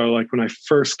beers are like when I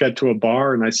first get to a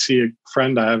bar and I see a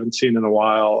friend I haven't seen in a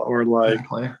while, or like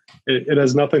it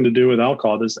has nothing to do with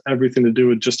alcohol. It has everything to do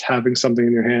with just having something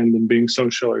in your hand and being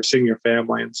social or seeing your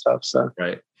family and stuff. So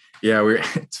right. Yeah.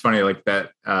 It's funny like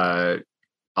that.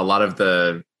 A lot of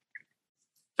the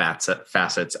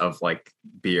facets of like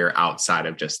beer outside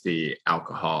of just the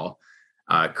alcohol.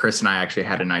 Chris and I actually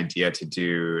had an idea to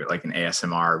do like an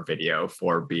ASMR video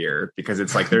for beer, because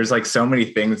it's like, there's like so many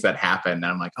things that happen that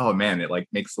I'm like, oh man, it like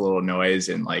makes a little noise.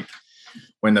 And like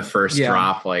when the first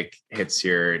drop like hits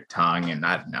your tongue, and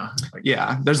I don't know. Like,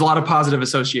 there's a lot of positive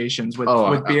associations with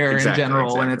beer in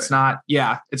general. And it's not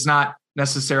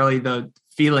necessarily the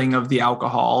feeling of the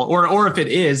alcohol, or if it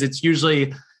is, it's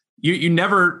usually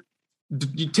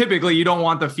typically you don't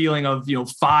want the feeling of,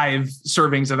 5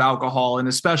 servings of alcohol, and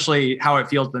especially how it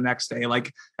feels the next day.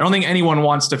 Like, I don't think anyone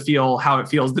wants to feel how it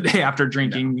feels the day after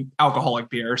drinking alcoholic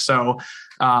beer. So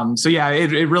yeah,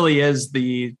 it really is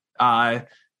the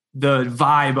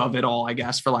vibe of it all, I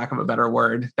guess, for lack of a better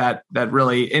word, that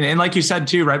really, and like you said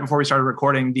too, right before we started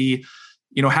recording,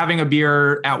 having a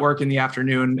beer at work in the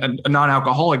afternoon, a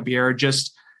non-alcoholic beer,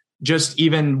 just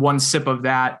even one sip of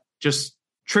that, just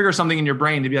trigger something in your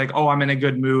brain to be like, oh, I'm in a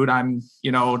good mood. I'm,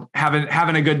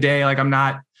 having a good day. Like, I'm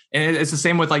not, and it's the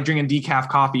same with like drinking decaf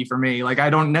coffee for me. Like, I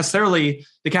don't necessarily,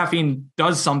 the caffeine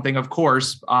does something, of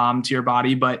course, to your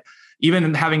body, but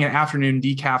even having an afternoon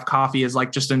decaf coffee is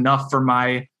like just enough for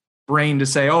my brain to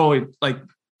say, oh, like,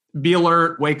 be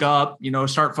alert, wake up,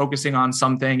 start focusing on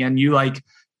something. And you like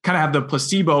kind of have the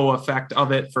placebo effect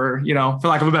of it for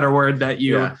lack of a better word, that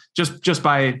you just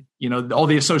by, all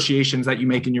the associations that you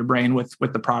make in your brain with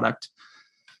the product.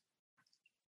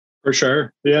 For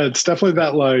sure. Yeah. It's definitely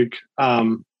that like,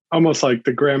 almost like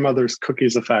the grandmother's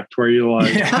cookies effect, where you like,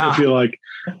 if you like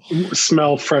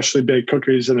smell freshly baked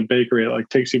cookies in a bakery, it like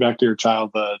takes you back to your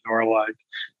childhood, or like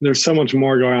there's so much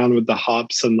more going on with the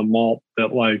hops and the malt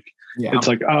that like, it's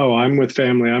like, oh, I'm with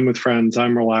family, I'm with friends,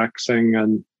 I'm relaxing.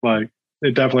 And like,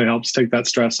 it definitely helps take that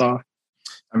stress off.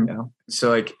 So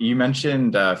like you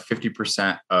mentioned,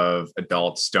 50% of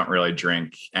adults don't really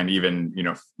drink, and even,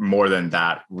 more than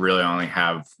that really only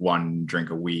have one drink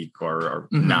a week or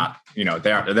not,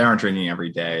 they aren't drinking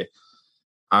every day.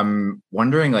 I'm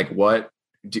wondering like, what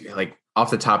do like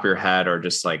off the top of your head, or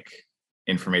just like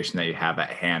information that you have at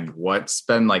hand, what's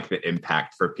been like the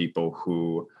impact for people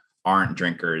who aren't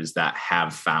drinkers that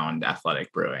have found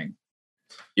athletic brewing,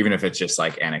 even if it's just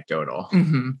like anecdotal?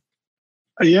 Mm-hmm.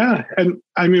 Yeah. And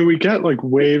I mean, we get like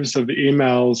waves of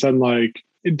emails, and like,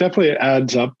 it definitely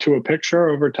adds up to a picture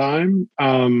over time.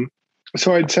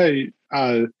 So I'd say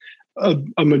a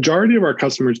majority of our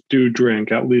customers do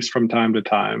drink at least from time to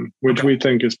time, which we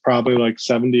think is probably like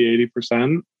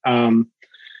 70-80%.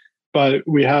 But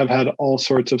we have had all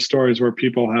sorts of stories where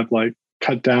people have like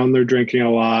cut down their drinking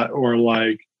a lot, or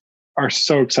like are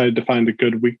so excited to find a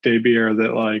good weekday beer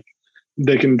that like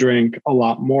they can drink a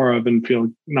lot more of and feel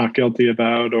not guilty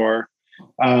about. Or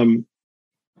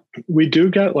we do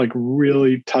get like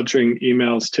really touching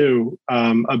emails too,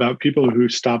 about people who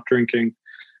stopped drinking,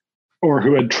 or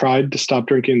who had tried to stop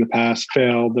drinking in the past,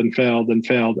 failed and failed and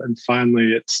failed, and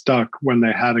finally it stuck when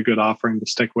they had a good offering to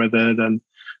stick with it and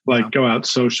like go out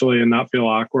socially and not feel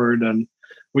awkward. And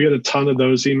we get a ton of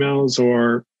those emails,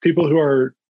 or people who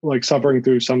are like suffering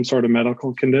through some sort of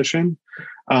medical condition,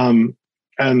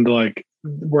 and like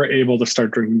we're able to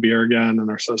start drinking beer again and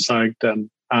are so psyched. And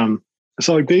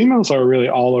so like the emails are really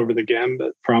all over the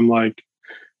gambit, from like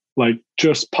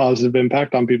just positive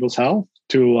impact on people's health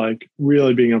to like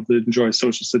really being able to enjoy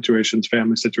social situations,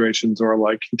 family situations, or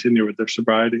like continue with their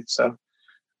sobriety. So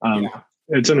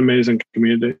it's an amazing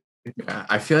community. Yeah,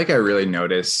 I feel like I really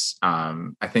notice,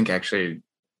 I think actually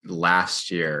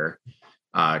last year,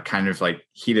 kind of like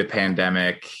heat of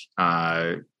pandemic,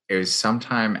 it was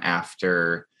sometime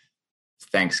after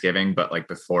Thanksgiving, but like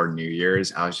before New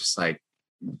Year's, I was just like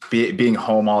being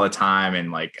home all the time.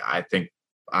 And like, I think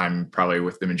I'm probably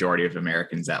with the majority of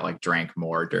Americans that like drank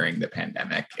more during the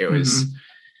pandemic. It was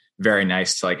very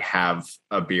nice to like have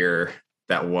a beer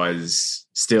that was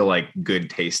still like good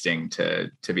tasting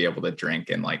to be able to drink,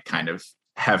 and like kind of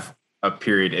have a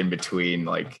period in between.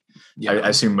 Like I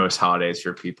assume most holidays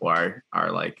for people are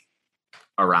like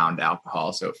around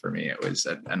alcohol. So for me, it was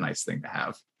a nice thing to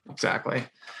have. Exactly.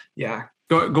 Yeah.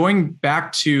 Going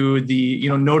back to the,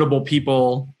 notable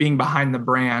people being behind the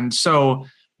brand. So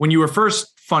when you were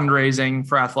first fundraising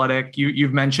for Athletic,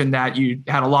 you've mentioned that you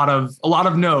had a lot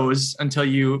of no's until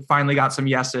you finally got some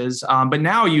yeses. But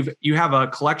now you have a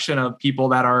collection of people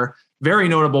that are very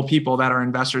notable people that are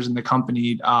investors in the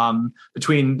company,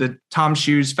 between the Tom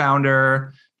Shoes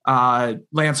founder,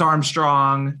 Lance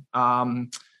Armstrong,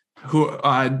 who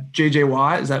JJ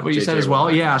Watt, is that what you said as well?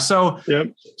 Watt. Yeah. So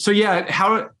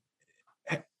yeah,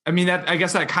 I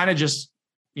guess that kind of just,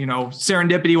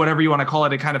 serendipity, whatever you want to call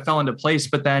it, it kind of fell into place.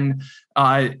 But then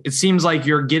it seems like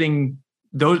you're getting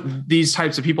these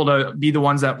types of people to be the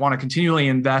ones that want to continually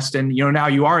invest. And, now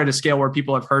you are at a scale where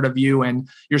people have heard of you, and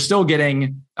you're still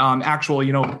getting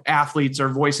actual, athletes or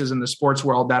voices in the sports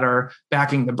world that are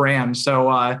backing the brand. So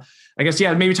I guess,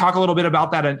 maybe talk a little bit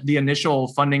about that, the initial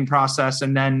funding process.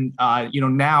 And then,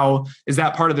 now is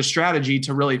that part of the strategy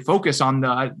to really focus on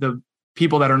the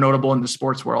people that are notable in the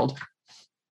sports world?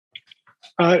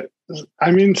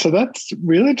 I mean, so that's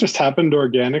really just happened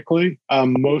organically.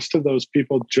 Most of those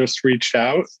people just reached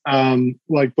out.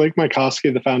 Like Blake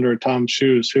Mycoskie, the founder of Tom's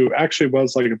Shoes, who actually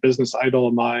was like a business idol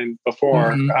of mine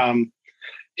before.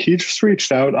 He just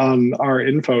reached out on our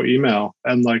info email,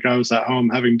 and like I was at home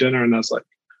having dinner, and I was like,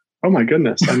 "Oh my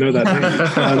goodness, I know that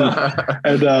name."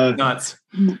 and nuts.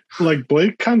 Like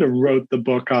Blake kind of wrote the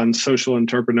book on social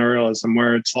entrepreneurialism,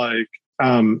 where it's like,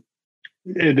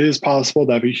 it is possible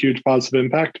to have a huge positive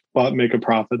impact, but make a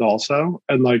profit also.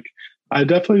 And like, I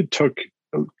definitely took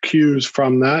cues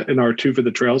from that in our 2 for the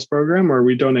Trails program, where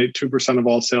we donate 2% of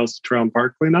all sales to trail and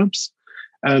park cleanups.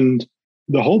 And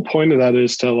the whole point of that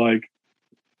is to like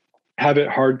have it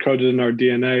hard coded in our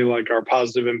DNA, like our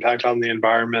positive impact on the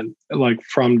environment, like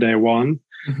from day one.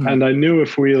 And I knew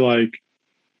if we like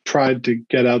tried to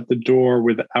get out the door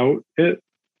without it,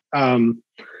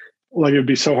 like it'd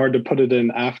be so hard to put it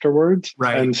in afterwards.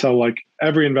 Right. And so like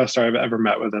every investor I've ever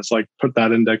met with has like put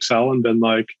that into Excel and been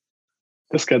like,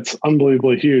 this gets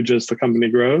unbelievably huge as the company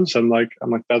grows. And like, I'm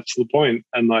like, that's the point.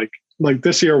 And like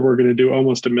this year, we're going to do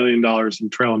almost $1 million in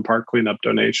trail and park cleanup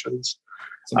donations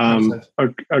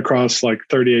across like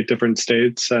 38 different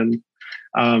states. And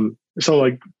so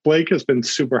like Blake has been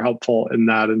super helpful in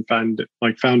that and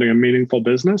founding a meaningful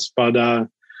business. But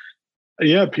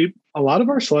yeah, a lot of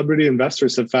our celebrity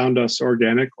investors have found us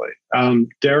organically.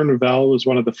 Darren Ravel was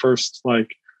one of the first,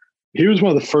 he was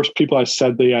one of the first people I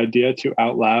said the idea to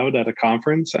out loud at a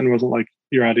conference, and wasn't like,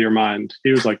 "You're out of your mind."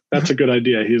 He was like, "That's a good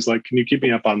idea." He's like, "Can you keep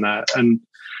me up on that?" And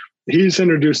he's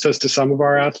introduced us to some of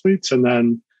our athletes, and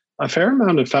then a fair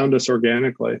amount have found us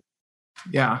organically.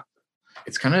 Yeah.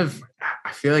 It's kind of,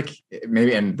 I feel like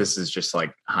maybe, and this is just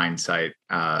like hindsight,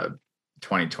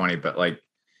 2020, but like,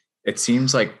 it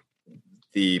seems like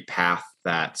the path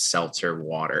that seltzer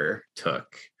water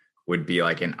took would be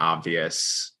like an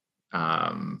obvious,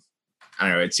 I don't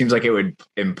know, it seems like it would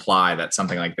imply that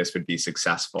something like this would be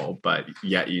successful, but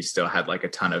yet you still had like a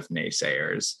ton of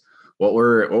naysayers. What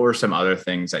were some other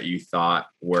things that you thought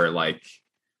were like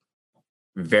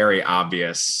very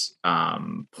obvious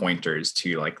pointers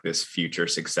to like this future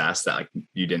success that like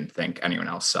you didn't think anyone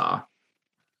else saw?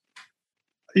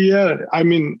 Yeah, I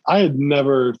mean, I had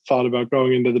never thought about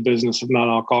going into the business of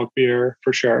non-alcoholic beer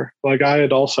for sure. Like I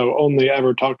had also only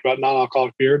ever talked about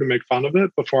non-alcoholic beer to make fun of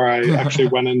it before I actually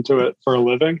went into it for a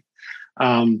living.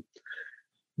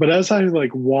 But as I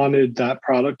like wanted that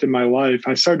product in my life,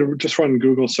 I started to just run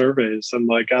Google surveys, and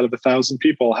like out of 1,000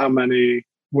 people, how many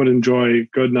would enjoy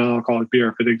good non-alcoholic beer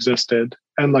if it existed?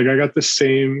 And like I got the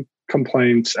same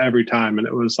complaints every time, and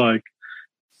it was like,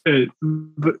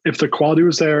 if the quality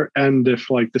was there and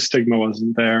if like the stigma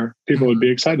wasn't there, people would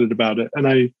be excited about it. And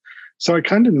I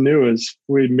kind of knew as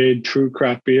we made true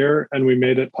craft beer and we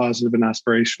made it positive and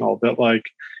aspirational, that like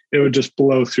it would just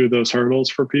blow through those hurdles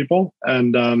for people.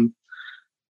 And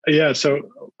yeah, so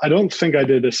I don't think I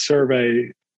did a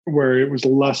survey where it was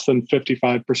less than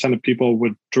 55% of people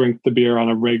would drink the beer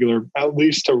on at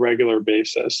least a regular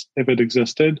basis if it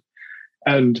existed.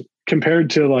 And compared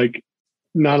to like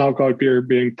non-alcoholic beer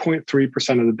being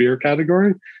 0.3% of the beer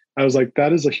category, I was like,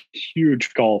 that is a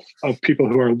huge gulf of people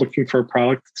who are looking for a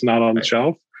product that's not on the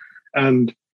shelf.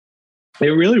 And it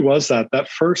really was that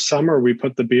first summer we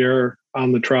put the beer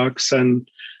on the trucks, and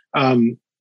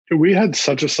we had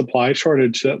such a supply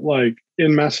shortage that like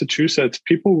in Massachusetts,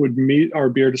 people would meet our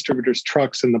beer distributors'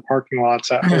 trucks in the parking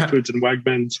lots at Whole Foods and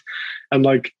Wegmans. And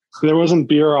like, there wasn't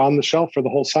beer on the shelf for the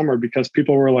whole summer because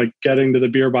people were like getting to the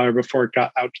beer buyer before it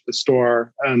got out to the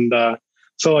store. And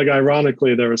so like,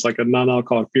 ironically, there was like a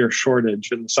non-alcoholic beer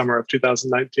shortage in the summer of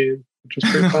 2019, which was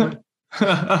pretty fun.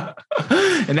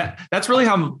 And that's really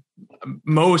how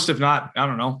most, if not, I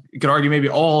don't know, you could argue maybe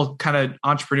all kind of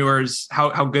entrepreneurs,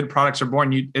 how good products are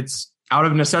born. It's out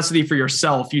of necessity for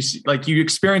yourself. You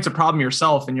experience a problem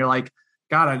yourself and you're like,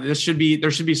 God, there should be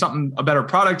a better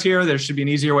product here. There should be an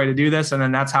easier way to do this. And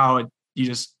then that's how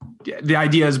the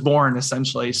idea is born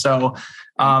essentially. So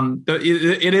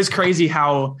it is crazy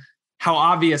how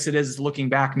obvious it is looking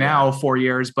back now, 4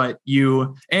 years, but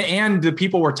and the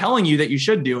people were telling you that you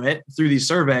should do it through these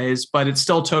surveys, but it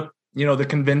still took, the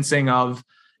convincing of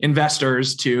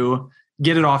investors to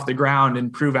get it off the ground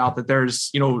and prove out that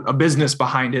there's, a business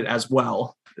behind it as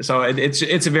well. So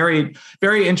it's a very,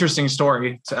 very interesting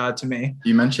story to me.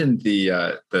 You mentioned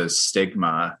the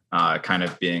stigma kind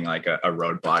of being like a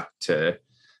roadblock to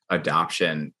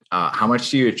adoption. How much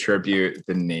do you attribute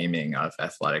the naming of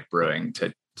Athletic Brewing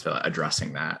to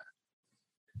addressing that?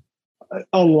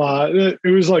 A lot. It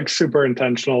was like super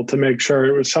intentional to make sure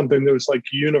it was something that was like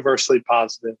universally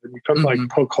positive, and you couldn't like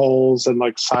poke holes and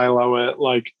like silo it.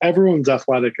 Like everyone's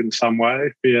athletic in some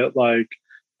way, be it like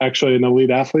actually an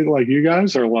elite athlete like you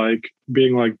guys, or like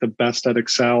being like the best at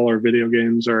Excel or video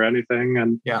games or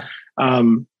anything.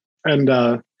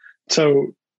 And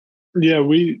so yeah,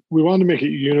 we wanted to make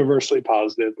it universally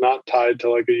positive, not tied to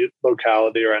like a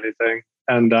locality or anything.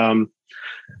 And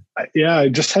I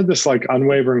just had this like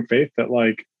unwavering faith that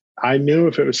like I knew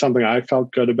if it was something I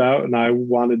felt good about and I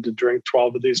wanted to drink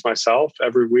 12 of these myself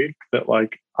every week, that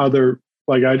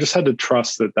I just had to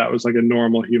trust that that was like a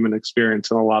normal human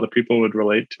experience and a lot of people would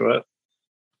relate to it.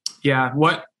 Yeah.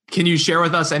 What can you share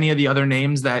with us any of the other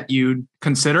names that you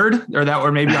considered or that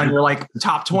were maybe on your like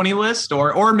top 20 list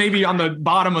or maybe on the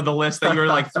bottom of the list that you were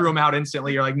like threw them out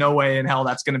instantly? You're like, no way in hell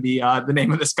that's going to be the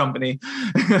name of this company.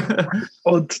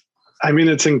 Well,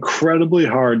 it's incredibly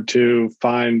hard to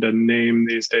find a name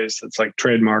these days that's like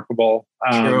trademarkable.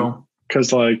 True.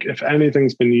 Because like if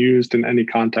anything's been used in any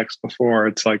context before,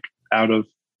 it's like out of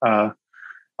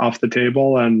off the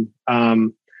table. And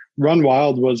Run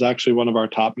Wild was actually one of our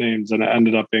top names, and it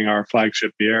ended up being our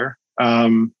flagship beer.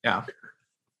 We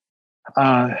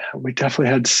definitely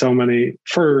had so many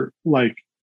for like,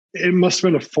 it must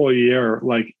have been a full year.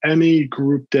 Like any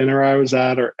group dinner I was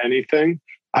at or anything,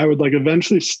 I would like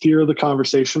eventually steer the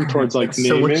conversation towards like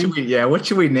naming. So what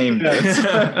should we name this?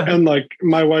 And like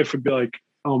my wife would be like,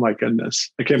 oh my goodness,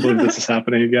 I can't believe this is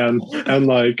happening again. And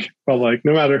like, but like,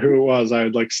 no matter who it was, I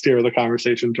would like steer the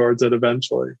conversation towards it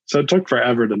eventually. So it took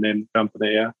forever to name the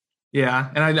company. Yeah. Yeah.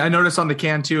 And I noticed on the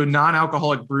can too,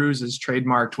 non-alcoholic brews is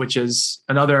trademarked, which is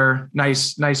another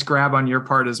nice grab on your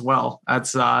part as well.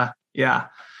 That's yeah.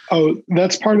 Oh,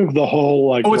 that's part of the whole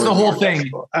like. Oh, it's the whole thing.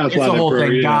 It's the whole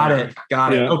thing. Got it.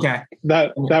 Okay.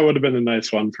 That would have been a nice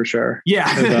one for sure.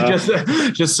 Yeah.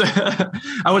 just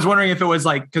I was wondering if it was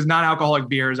like, because non-alcoholic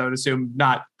beers, I would assume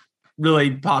not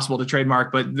really possible to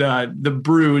trademark, but the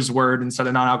brews word instead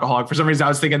of non-alcoholic. For some reason, I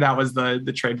was thinking that was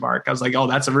the trademark. I was like, oh,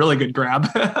 that's a really good grab.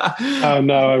 Oh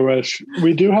no, I wish.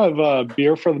 We do have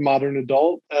beer for the modern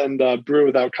adult and Brew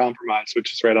Without Compromise,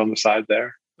 which is right on the side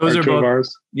there. Those are both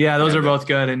ours. Yeah, those are both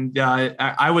good. And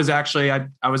I was actually I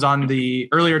was on the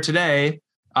earlier today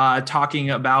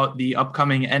talking about the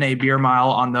upcoming NA Beer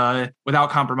Mile on the Without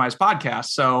Compromise podcast.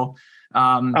 So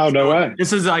no way.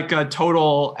 This is like a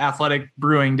total athletic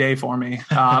brewing day for me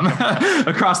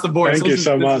across the board. Thank you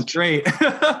so much. Is great.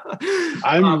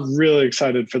 I'm really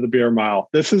excited for the Beer Mile.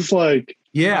 This is like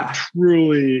a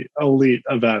truly elite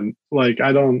event. Like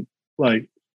I don't like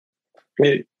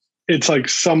it. It's like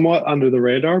somewhat under the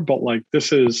radar, but like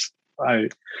this is, I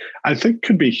think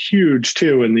could be huge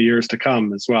too in the years to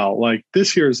come as well. Like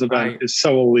this year's event is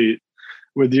so elite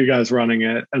with you guys running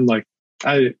it. And like,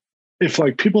 if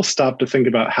like people stop to think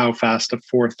about how fast a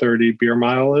 4:30 beer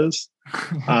mile is,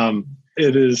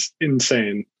 it is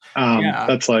insane.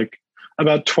 That's like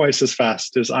about twice as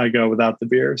fast as I go without the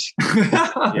beers.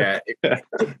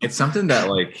 It's something that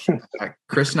like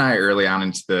Chris and I early on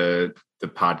into the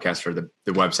podcast or the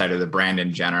website or the brand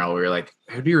in general, we were like,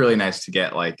 it'd be really nice to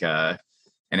get like an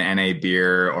NA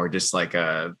beer or just like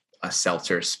a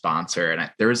seltzer sponsor.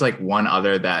 And there was like one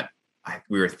other that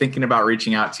we were thinking about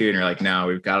reaching out to, and you're like, no,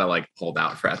 we've got to like hold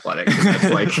out for athletics.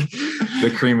 That's like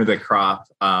the cream of the crop.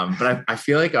 But I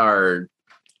feel like our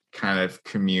kind of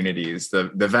communities,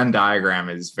 the Venn diagram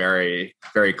is very,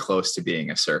 very close to being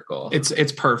a circle.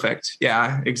 It's perfect.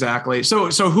 Yeah, exactly. So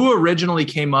who originally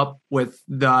came up with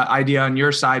the idea on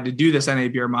your side to do this NA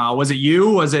Beer Mile? Was it you?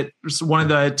 Was it one of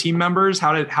the team members?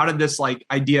 How did this like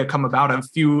idea come about a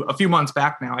few months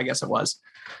back now, I guess it was?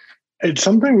 It's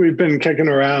something we've been kicking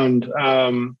around.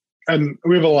 And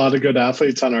we have a lot of good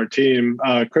athletes on our team.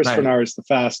 Chris Bernard is the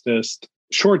fastest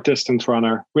short distance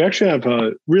runner. We actually have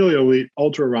a really elite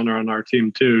ultra runner on our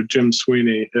team too, Jim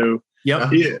Sweeney, who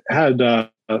he had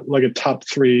like a top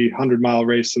 300-mile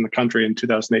race in the country in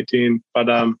 2018.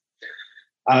 But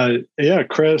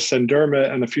Chris and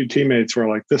Dermot and a few teammates were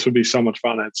like, this would be so much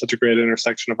fun. It's such a great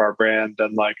intersection of our brand.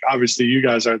 And like, obviously you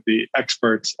guys are the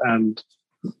experts and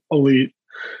elite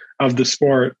of the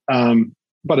sport.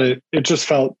 But it just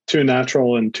felt too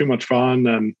natural and too much fun.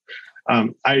 And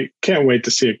I can't wait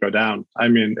to see it go down. I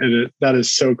mean, that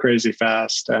is so crazy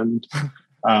fast. And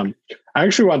I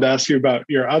actually wanted to ask you about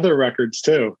your other records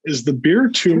too. Is the beer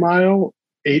 2 mile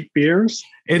 8 beers?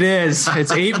 It is.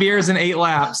 It's 8 beers and 8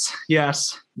 laps.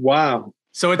 Yes. Wow.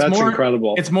 So that's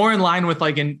incredible. It's more in line with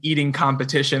like an eating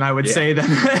competition, I would say, than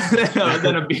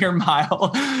a beer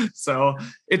mile. So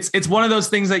it's one of those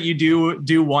things that you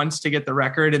do once to get the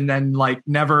record, and then like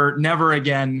never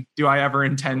again do I ever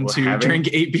intend to drink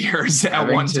 8 beers at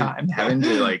one time. Having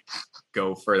to like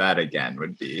go for that again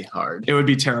would be hard. It would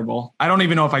be terrible. I don't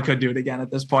even know if I could do it again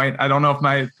at this point. I don't know if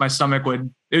my stomach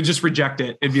would just reject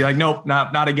it. It'd be like, nope,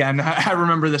 not again. I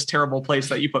remember this terrible place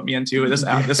that you put me into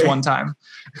this one time.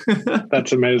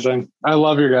 That's amazing. I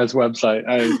love your guys' website.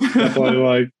 I definitely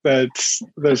like that.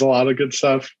 There's a lot of good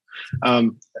stuff.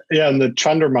 And the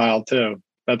Chunder Mile too.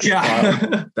 That's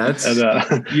that's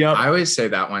I always say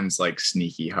that one's like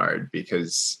sneaky hard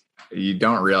because you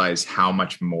don't realize how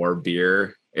much more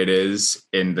beer it is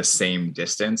in the same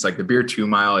distance. Like the beer 2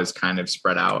 mile is kind of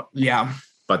spread out. Yeah.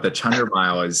 But the Chunder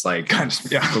Mile is like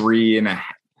three and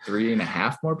a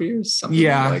half more beers. Something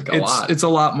like a lot. It's a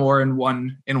lot more in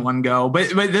one go. But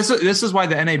this is why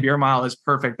the NA Beer Mile is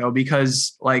perfect though,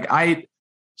 because like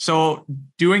so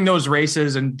doing those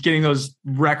races and getting those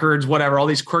records, whatever, all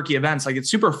these quirky events, like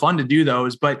it's super fun to do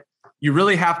those, but you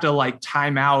really have to like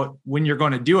time out when you're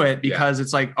going to do it because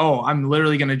it's like, oh, I'm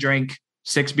literally going to drink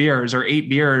 6 beers or 8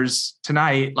 beers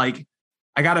tonight. Like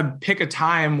I got to pick a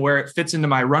time where it fits into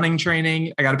my running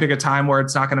training. I got to pick a time where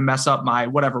it's not going to mess up my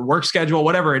whatever work schedule,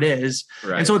 whatever it is.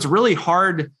 Right. And so it's really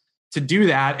hard to do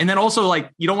that. And then also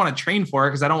like, you don't want to train for it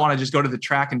because I don't want to just go to the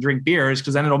track and drink beers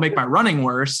because then it'll make my running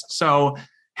worse. So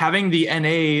having the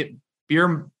NA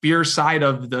beer side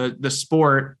of the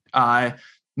sport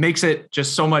makes it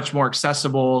just so much more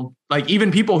accessible. Like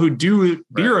even people who do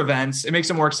beer events, it makes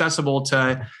it more accessible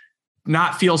to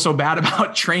not feel so bad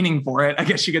about training for it, I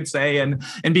guess you could say, and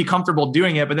be comfortable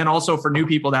doing it. But then also for new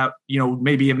people that,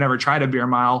 maybe have never tried a beer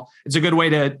mile, it's a good way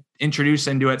to introduce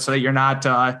into it so that you're not,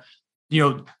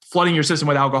 flooding your system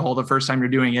with alcohol the first time you're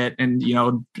doing it. And,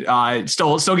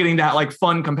 still getting that like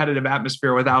fun competitive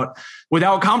atmosphere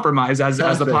without compromise as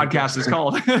the podcast is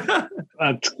called.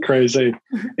 That's crazy.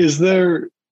 Is there,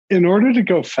 in order to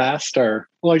go faster,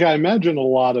 like I imagine a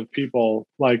lot of people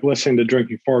like listening to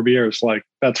drinking 4 beers, like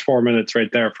that's 4 minutes right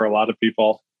there for a lot of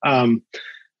people.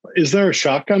 Is there a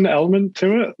shotgun element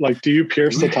to it? Like, do you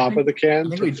pierce the top of the can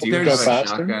to go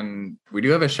faster? We do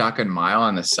have a shotgun mile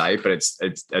on the site, but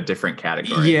it's a different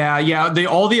category. Yeah.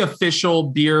 All the official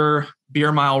beer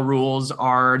mile rules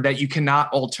are that you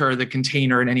cannot alter the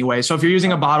container in any way. So if you're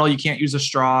using a bottle, you can't use a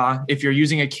straw. If you're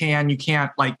using a can, you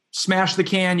can't like smash the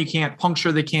can. You can't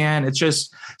puncture the can. It's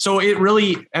just, so it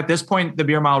really, at this point, the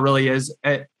beer mile really is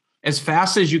as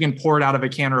fast as you can pour it out of a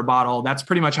can or a bottle. That's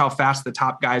pretty much how fast the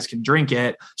top guys can drink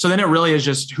it. So then it really is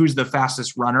just who's the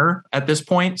fastest runner at this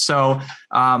point. So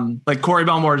like Corey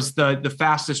Belmore is the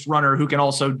fastest runner who can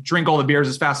also drink all the beers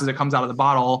as fast as it comes out of the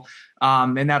bottle.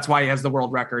 And that's why he has the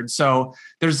world record. So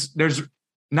there's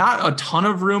not a ton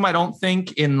of room, I don't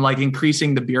think, in like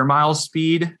increasing the beer mile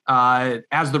speed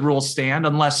as the rules stand,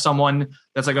 unless someone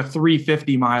that's like a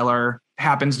 350 miler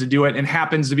happens to do it and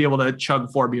happens to be able to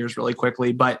chug 4 beers really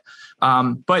quickly. But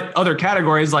other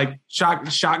categories like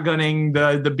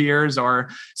shotgunning the beers or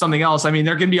something else. I mean,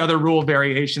 there can be other rule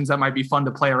variations that might be fun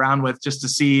to play around with just to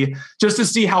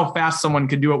see how fast someone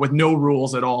could do it with no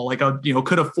rules at all. Like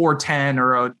could a 410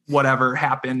 or a whatever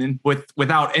happen and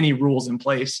without any rules in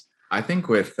place. I think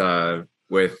with the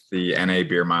NA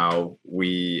Beer Mile,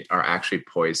 we are actually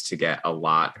poised to get a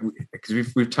lot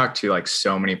because we've talked to like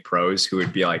so many pros who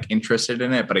would be like interested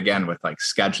in it. But again, with like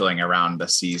scheduling around the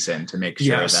season to make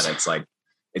sure that it's like,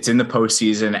 it's in the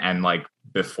postseason and like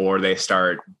before they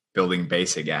start building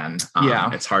base again,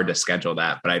 it's hard to schedule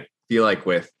that. But I feel like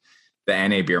with the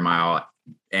NA Beer Mile,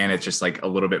 and it's just like a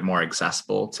little bit more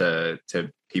accessible to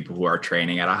people who are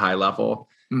training at a high level,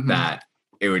 that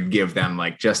it would give them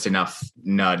like just enough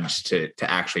nudge to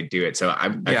actually do it. So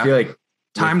I feel like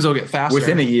times will get faster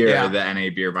within a year. The NA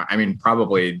Beer, I mean,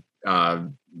 probably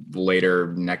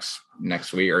later next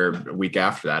week or a week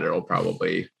after that, it'll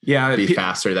probably be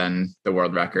faster than the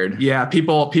world record. Yeah.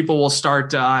 People will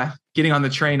start getting on the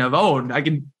train of,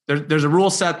 there's a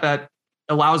rule set that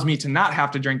allows me to not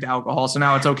have to drink the alcohol. So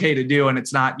now it's okay to do. And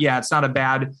it's not a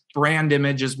bad brand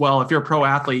image as well. If you're a pro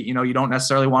athlete, you don't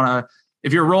necessarily want to,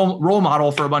 if you're a role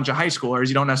model for a bunch of high schoolers,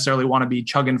 you don't necessarily want to be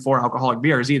chugging 4 alcoholic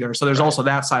beers either. So there's also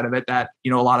that side of it that, a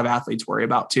lot of athletes worry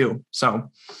about too. So.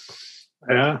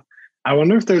 Yeah. I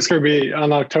wonder if there's going to be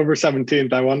on October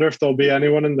 17th, I wonder if there'll be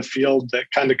anyone in the field that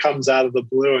kind of comes out of the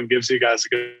blue and gives you guys a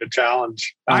good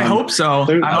challenge. I hope so.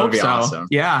 I hope so. Awesome.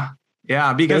 Yeah.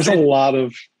 Yeah. Because there's a lot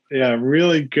of,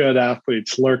 really good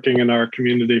athletes lurking in our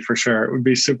community for sure. It would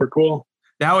be super cool.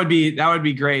 That would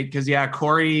be great. Cause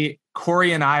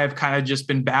Corey and I have kind of just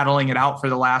been battling it out for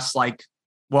the last I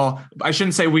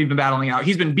shouldn't say we've been battling out.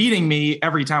 He's been beating me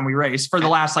every time we race for the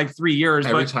last 3 years.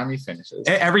 Every time he finishes.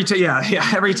 Every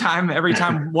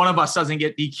time one of us doesn't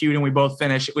get DQ'd and we both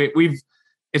finish, we've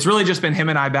it's really just been him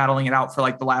and I battling it out for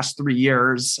like the last 3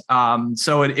 years.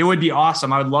 So it would be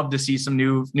awesome. I would love to see some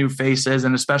new faces,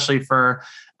 and especially for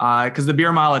because the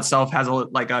beer mile itself has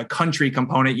a country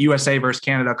component, USA versus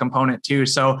Canada component too.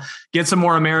 So get some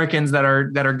more Americans that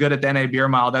are good at the NA beer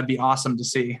mile. That'd be awesome to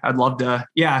see. I'd love to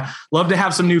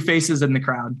have some new faces in the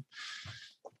crowd.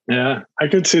 Yeah, I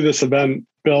could see this event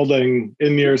building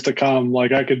in years to come.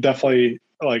 Like I could definitely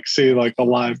like see like the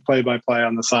live play-by-play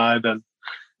on the side, and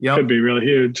could be really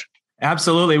huge.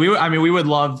 Absolutely. We would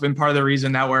love, and part of the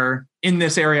reason that we're in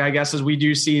this area, I guess, is we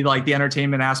do see like the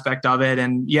entertainment aspect of it.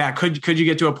 And yeah, could you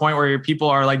get to a point where your people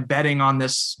are like betting on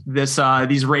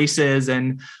these races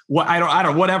and what I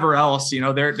don't whatever else,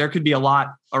 there could be a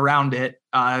lot around it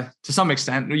to some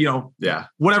extent,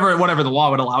 whatever the law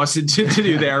would allow us to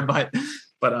do there. But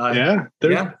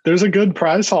there's a good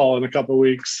prize haul in a couple of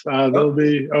weeks. There'll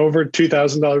be over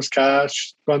 $2,000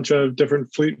 cash, bunch of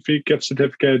different Fleet Feet gift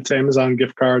certificates, Amazon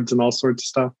gift cards, and all sorts of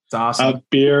stuff. It's awesome.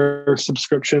 Beer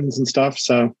subscriptions and stuff.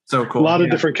 So cool. A lot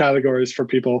of different categories for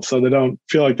people, so they don't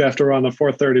feel like they have to run a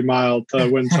 4:30 mile to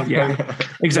win something. Yeah,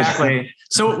 exactly.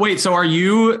 So wait, so are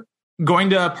you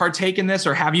going to partake in this,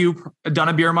 or have you done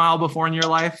a beer mile before in your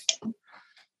life?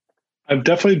 I've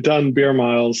definitely done beer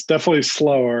miles, definitely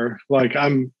slower. Like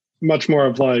I'm much more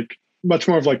of like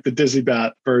the Dizzy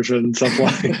Bat versions of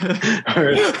like,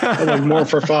 or like more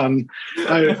for fun.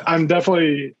 I'm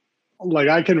definitely like,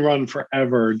 I can run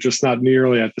forever, just not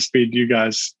nearly at the speed you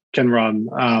guys can run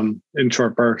in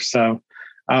short bursts. So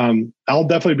I'll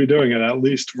definitely be doing it, at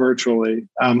least virtually.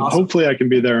 Awesome. Hopefully I can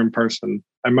be there in person.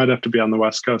 I might have to be on the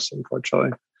West Coast,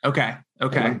 unfortunately. Okay.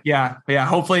 Yeah.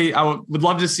 Hopefully I would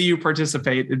love to see you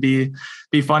participate. It'd be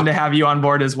fun to have you on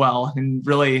board as well. And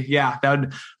really, that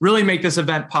would really make this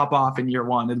event pop off in year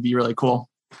one. It'd be really cool.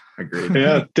 Agreed.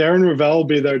 Yeah. Darren Ravel will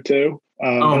be there too.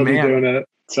 He'll be doing it.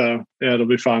 So yeah, it'll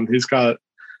be fun. He's got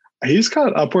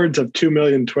upwards of 2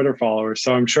 million Twitter followers.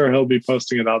 So I'm sure he'll be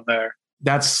posting it out there.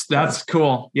 That's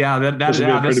cool. Yeah, this will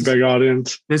be a pretty big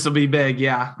audience. This will be big.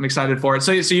 Yeah, I'm excited for it.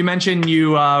 So you mentioned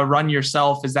you run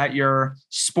yourself. Is that your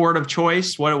sport of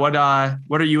choice? What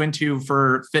are you into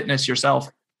for fitness yourself?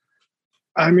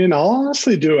 I mean, I'll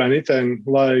honestly do anything.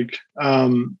 Like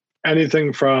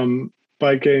anything from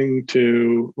biking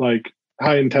to like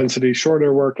high intensity,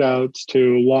 shorter workouts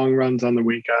to long runs on the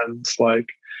weekends. Like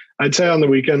I'd say on the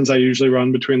weekends, I usually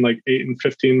run between like 8 and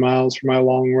 15 miles for my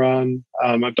long run.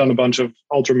 I've done a bunch of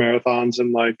ultra marathons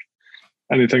and like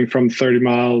anything from 30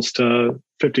 miles to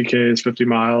 50 Ks, 50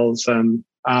 miles. And,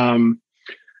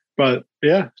 but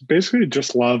yeah, basically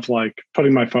just love like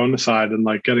putting my phone aside and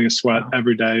like getting a sweat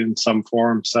every day in some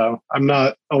form. So I'm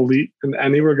not elite in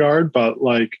any regard, but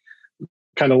like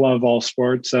kind of love all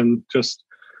sports, and just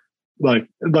like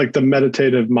the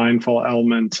meditative, mindful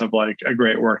elements of like a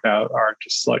great workout are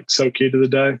just like so key to the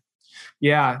day.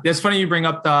 Yeah. It's funny you bring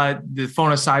up the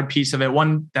phone aside piece of it.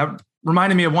 One that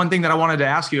reminded me of one thing that I wanted to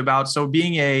ask you about. So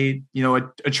being a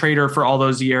trader for all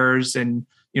those years and,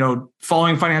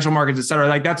 following financial markets, et cetera,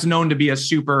 like that's known to be a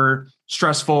super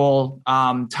stressful,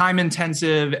 time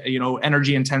intensive,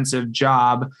 energy intensive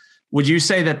job. Would you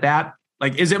say that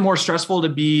like, is it more stressful to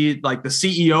be like the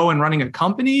CEO and running a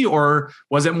company, or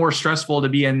was it more stressful to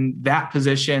be in that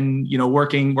position,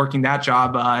 working that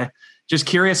job? Just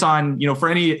curious on, for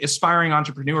any aspiring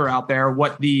entrepreneur out there,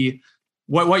 what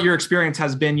your experience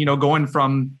has been, going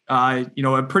from, a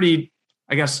pretty,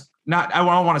 I guess, I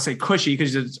don't want to say cushy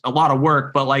because it's a lot of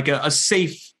work, but like a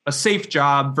safe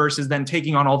job versus then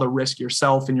taking on all the risk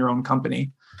yourself in your own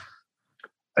company.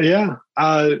 Yeah.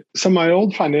 So my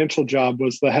old financial job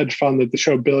was the hedge fund that the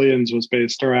show Billions was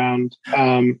based around.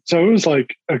 So it was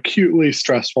like acutely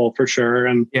stressful for sure.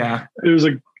 And yeah, it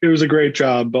was a great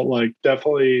job, but like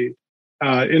definitely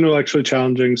intellectually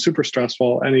challenging, super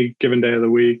stressful any given day of the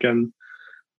week, and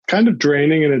kind of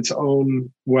draining in its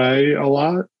own way a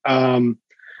lot.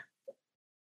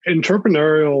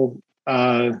 Entrepreneurial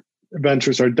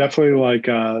ventures are definitely like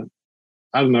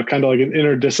I don't know, kind of like an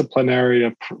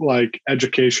interdisciplinary like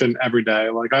education every day.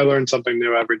 Like I learn something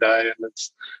new every day, and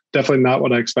it's definitely not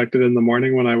what I expected in the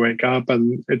morning when I wake up,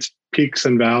 and it's peaks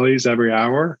and valleys every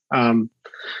hour.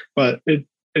 But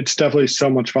it's definitely so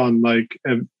much fun. Like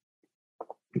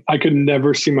I could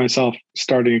never see myself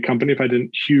starting a company if I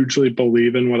didn't hugely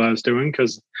believe in what I was doing,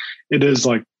 because it is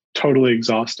like totally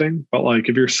exhausting. But like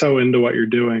if you're so into what you're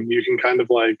doing, you can kind of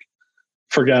like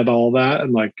forget all that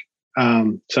and like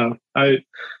so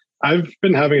I've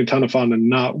been having a ton of fun, and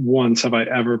not once have I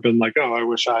ever been like, oh, I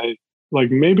wish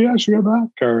maybe I should go back,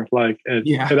 or like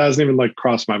it hasn't even like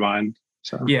crossed my mind.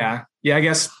 So yeah. I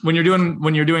guess when you're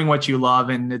doing what you love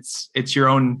and it's your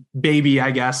own baby,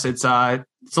 I guess it's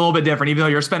it's a little bit different, even though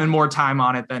you're spending more time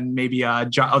on it than maybe a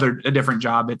different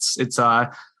job. It's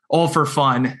all for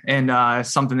fun and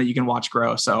something that you can watch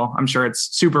grow. So I'm sure it's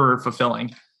super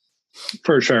fulfilling.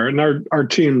 For sure. And our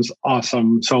team's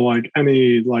awesome. So like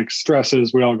any like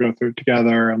stresses we all go through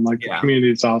together, and like the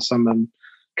community's awesome, and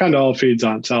kind of all feeds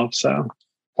on itself. So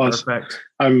plus perfect.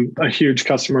 I'm a huge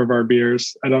customer of our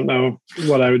beers. I don't know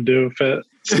what I would do if it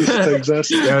ceased to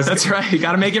exist. That's right. You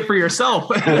got to make it for yourself.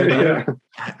 Yeah.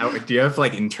 Do you have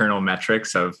like internal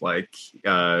metrics of like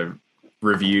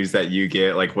reviews that you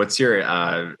get? Like what's your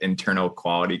internal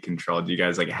quality control? Do you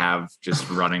guys like have just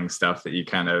running stuff that you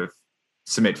kind of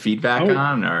submit feedback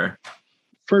on? Or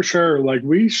for sure, like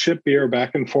we ship beer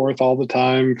back and forth all the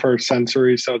time for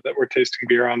Sensory, so that we're tasting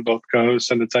beer on both coasts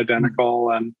and it's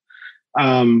identical. And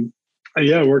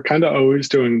we're kind of always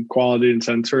doing quality and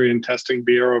Sensory and testing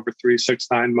beer over 3, 6,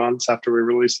 9 months after we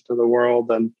release it to the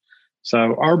world. And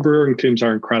so our brewing teams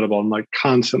are incredible and like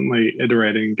constantly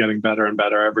iterating and getting better and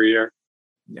better every year.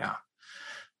 Yeah.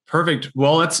 Perfect.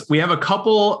 Well, we have a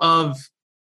couple of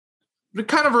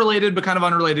kind of related but kind of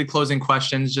unrelated closing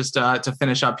questions just to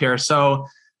finish up here. So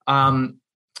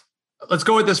let's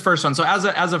go with this first one. So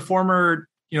as a former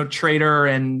trader,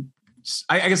 and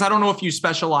I guess I don't know if you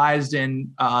specialized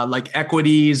in like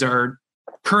equities or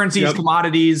currencies,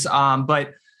 commodities,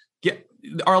 but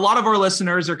a lot of our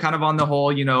listeners are kind of on the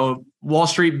whole, Wall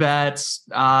Street bets,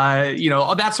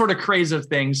 that sort of craze of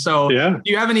things. So do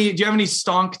you have any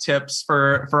stonk tips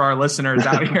for our listeners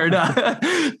out here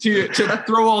to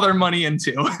throw all their money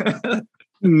into?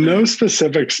 No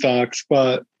specific stocks,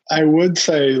 but I would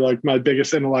say like my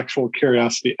biggest intellectual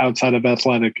curiosity outside of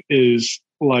athletic is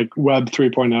like Web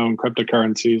 3.0 and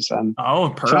cryptocurrencies. And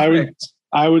perfect. So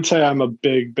I would say I'm a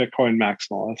big Bitcoin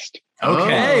maximalist.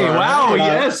 Okay. Wow.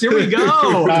 Yes. Here we go.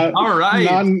 All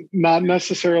right. Not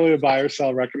necessarily a buy or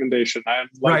sell recommendation. I'm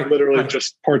literally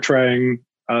just portraying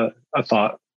a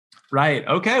thought. Right.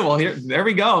 Okay. Well, there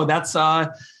we go. That's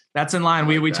in line.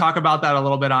 We talk about that a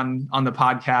little bit on the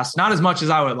podcast. Not as much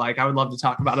as I would like. I would love to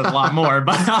talk about it a lot more,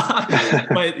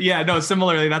 but yeah, no,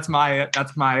 similarly, that's my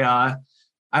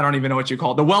I don't even know what you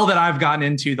call it. The well that I've gotten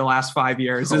into the last 5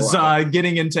 years is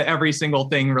getting into every single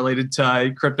thing related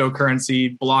to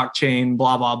cryptocurrency, blockchain,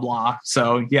 blah, blah, blah.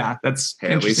 So yeah, that's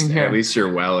interesting. At least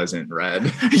your well isn't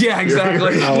red. Yeah,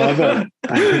 exactly. I love it.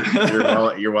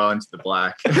 You're well into the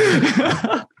black.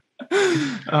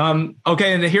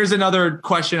 Okay. And here's another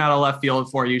question out of left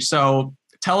field for you. So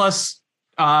tell us,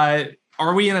 are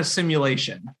we in a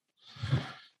simulation?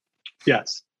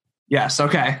 Yes. Yes.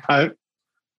 Okay.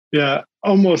 Yeah,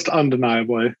 almost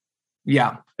undeniably.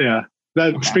 Yeah. Yeah.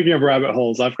 Speaking of rabbit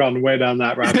holes, I've gone way down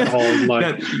that rabbit hole.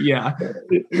 Like,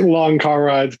 long car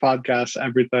rides, podcasts,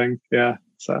 everything. Yeah.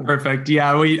 So perfect.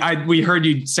 Yeah, we heard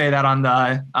you say that on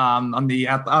the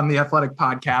athletic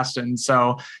podcast, and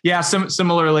so yeah.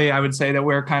 Similarly, I would say that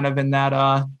we're kind of in that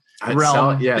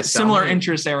realm. Similar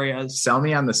interest areas. Sell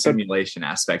me on the simulation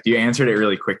aspect. You answered it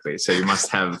really quickly, so you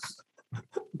must have.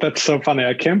 That's so funny.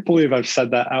 I can't believe I've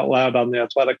said that out loud on the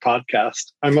athletic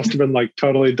podcast. I must have been like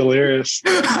totally delirious.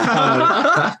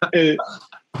 Well,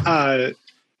 I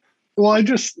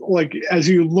just like, as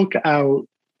you look out,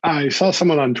 I saw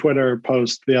someone on Twitter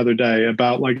post the other day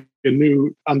about like a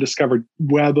new undiscovered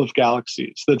web of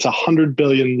galaxies that's 100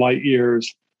 billion light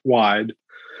years wide.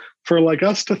 For like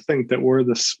us to think that we're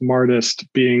the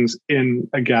smartest beings in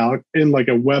in like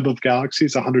a web of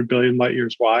galaxies 100 billion light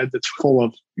years wide that's full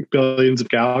of billions of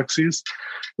galaxies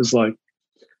is like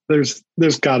there's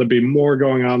got to be more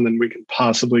going on than we can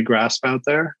possibly grasp out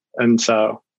there. And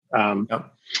so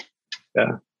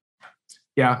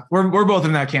yeah, we're both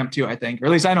in that camp too, I think, or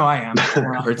at least I know I am.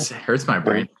 hurts my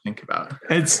brain to think about.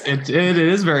 It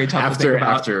is very tough to think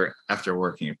about. After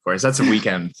working, of course. That's a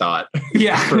weekend thought.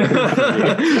 Yeah.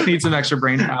 Need some extra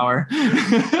brain power.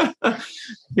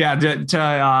 Yeah,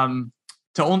 to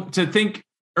think,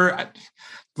 or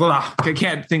I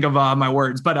can't think of my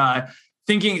words, but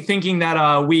thinking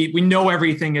that we know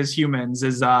everything as humans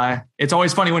is it's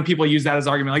always funny when people use that as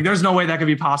argument. Like, there's no way that could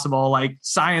be possible. Like,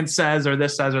 science says, or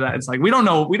this says, or that. It's like we don't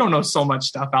know so much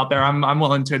stuff out there. I'm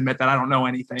willing to admit that I don't know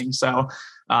anything. So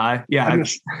yeah.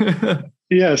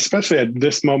 Yeah, especially at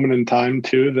this moment in time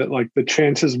too, that like the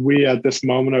chances we at this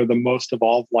moment are the most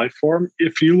evolved life form.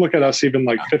 If you look at us even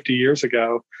like 50 years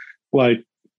ago, like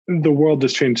the world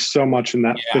has changed so much in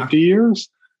that 50 years.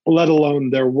 Let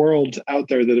alone there are worlds out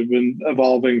there that have been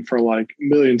evolving for like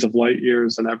millions of light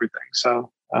years and everything.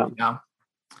 So,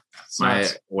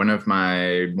 one of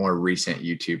my more recent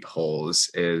YouTube holes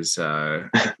is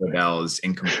Gödel's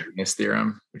incompleteness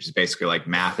theorem, which is basically like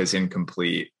math is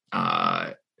incomplete.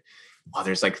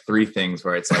 There's like 3 things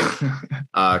where it's like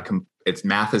it's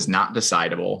math is not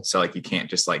decidable. So like you can't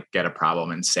just like get a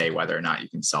problem and say whether or not you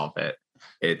can solve it.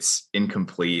 It's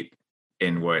incomplete,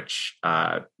 in which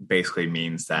basically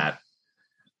means that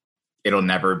it'll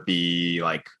never be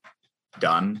like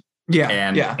done.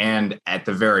 Yeah. And at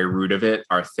the very root of it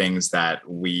are things that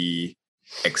we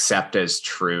accept as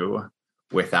true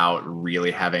without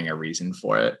really having a reason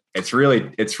for it. It's really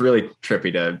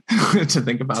trippy to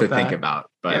think about.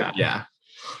 But yeah,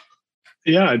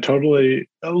 I totally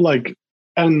like,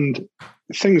 and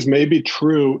things may be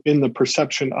true in the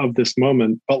perception of this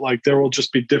moment, but like there will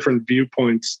just be different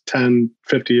viewpoints 10,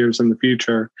 50 years in the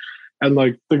future. And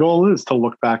like the goal is to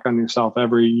look back on yourself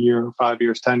every year, 5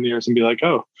 years, 10 years and be like,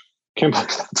 oh, can't believe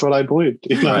that's what I believed.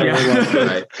 You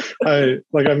know,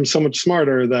 I'm so much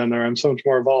smarter than, or I'm so much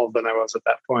more evolved than I was at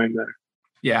that point there.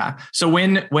 Yeah. So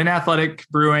when Athletic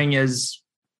Brewing is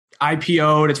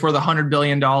IPO'd, it's worth $100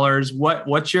 billion.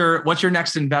 What's your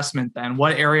next investment then?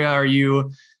 What area are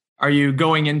you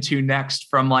going into next?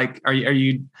 From like, are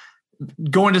you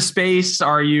going to space?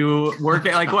 Are you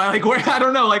working like where? I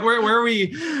don't know. Like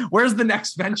where's the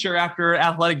next venture after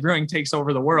Athletic Brewing takes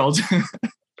over the world?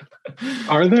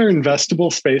 Are there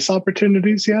investable space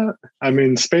opportunities yet? I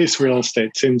mean, space real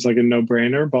estate seems like a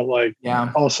no-brainer, but like,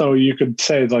 also you could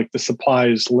say like the supply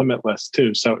is limitless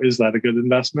too. So is that a good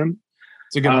investment?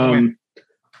 It's a good point.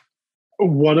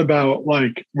 What about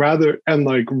like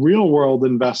real world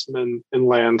investment in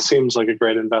land seems like a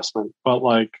great investment, but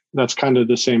like that's kind of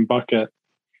the same bucket.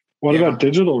 What about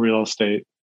digital real estate?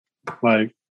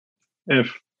 Like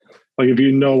if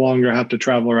you no longer have to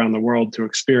travel around the world to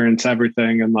experience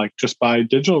everything and like just buy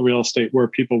digital real estate where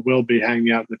people will be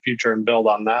hanging out in the future and build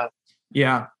on that.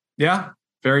 Yeah. Yeah.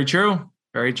 Very true.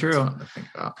 Very true.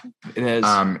 It is.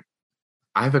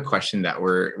 I have a question that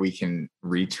we can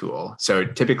retool. So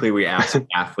typically we ask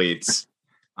athletes,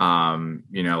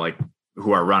 like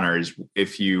who are runners,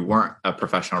 if you weren't a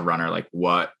professional runner, like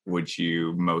what would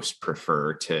you most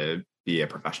prefer to be a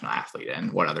professional athlete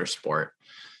in? What other sport?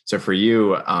 So for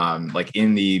you, like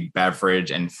in the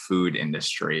beverage and food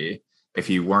industry, if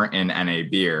you weren't in NA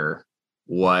Beer,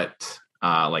 what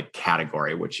like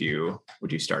category would you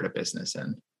start a business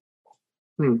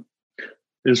in?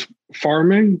 Is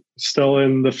farming still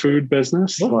in the food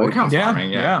business?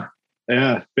 Farming, yeah.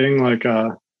 Being like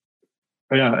a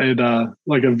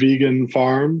vegan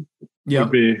farm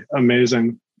would be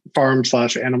amazing.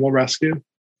 Farm/animal rescue.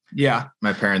 Yeah.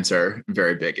 My parents are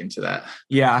very big into that.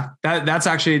 Yeah. That's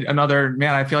actually another,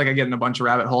 man, I feel like I get in a bunch of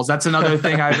rabbit holes. That's another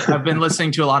thing I've been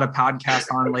listening to a lot of podcasts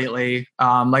on lately.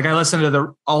 Like I listen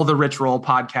to all the Rich Roll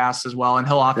podcasts as well. And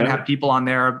he'll often have people on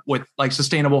there with like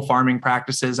sustainable farming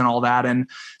practices and all that. And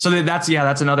so that's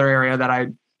another area that I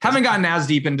haven't gotten as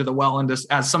deep into the well into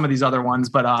as some of these other ones,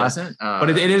 but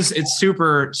it's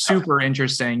super, super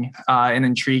interesting and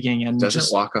intriguing. And doesn't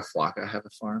Waka Flocka have a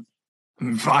farm?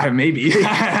 Maybe.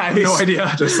 I have no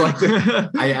idea. Just like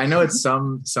I know it's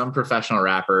some professional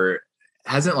rapper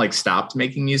hasn't like stopped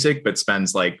making music, but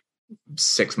spends like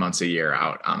 6 months a year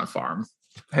out on a farm.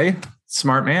 Hey,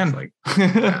 smart man. Like,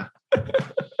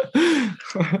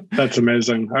 that's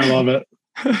amazing. I love it.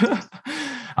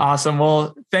 Awesome.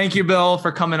 Well, thank you, Bill, for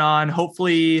coming on.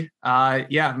 Hopefully,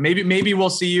 maybe we'll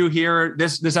see you here.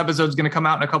 This episode is going to come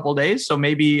out in a couple of days. So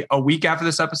maybe a week after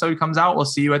this episode comes out, we'll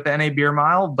see you at the NA Beer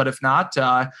Mile. But if not,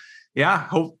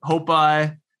 hope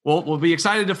we'll be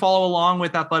excited to follow along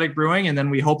with Athletic Brewing. And then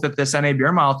we hope that this NA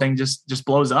Beer Mile thing just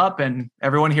blows up and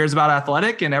everyone hears about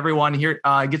Athletic and everyone here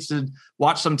gets to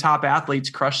watch some top athletes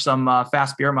crush some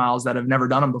fast beer miles that have never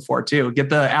done them before too. Get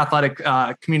the athletic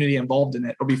community involved in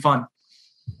it. It'll be fun.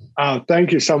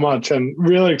 Thank you so much. And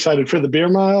really excited for the Beer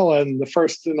Mile and the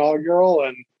first inaugural.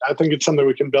 And I think it's something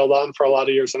we can build on for a lot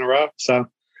of years in a row. So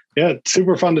yeah, it's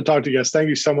super fun to talk to you guys. Thank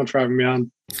you so much for having me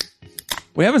on.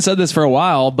 We haven't said this for a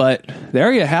while, but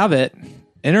there you have it.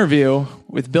 Interview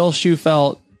with Bill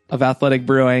Shufelt of Athletic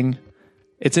Brewing.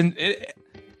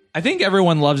 I think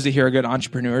everyone loves to hear a good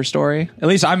entrepreneur story. At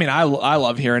least, I mean, I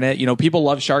love hearing it. You know, people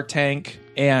love Shark Tank,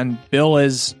 and Bill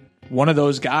is one of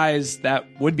those guys that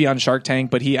would be on Shark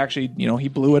Tank, but he actually, he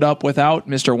blew it up without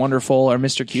Mr. Wonderful or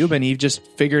Mr. Cuban. He just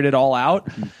figured it all out.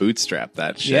 Bootstrap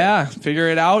that shit. Yeah, figure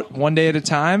it out one day at a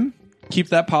time. Keep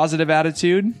that positive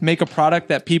attitude. Make a product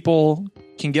that people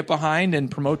can get behind and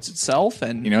promotes itself.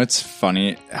 And it's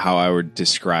funny how I would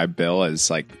describe Bill as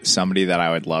like somebody that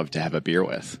I would love to have a beer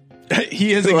with.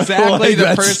 He is exactly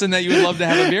the person that you would love to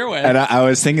have a beer with. And I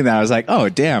was thinking that. I was like, oh,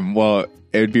 damn. Well,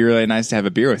 it would be really nice to have a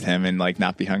beer with him and like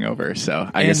not be hungover. So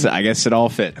I guess it all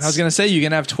fits. I was going to say you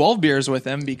can have 12 beers with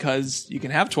him because you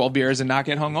can have 12 beers and not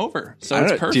get hungover. So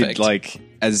it's perfect. Dude, like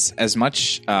as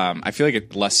much, I feel like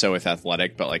it's less so with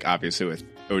Athletic, but like obviously with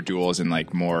O'Doul's and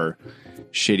like more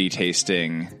shitty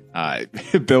tasting.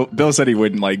 Bill said he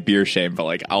wouldn't like beer shame, but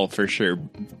like I'll for sure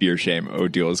beer shame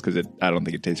O'Doul's because I don't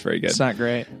think it tastes very good. It's not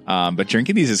great. But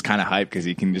drinking these is kind of hype because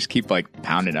you can just keep like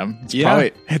pounding them.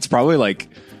 It's probably like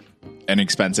an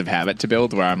expensive habit to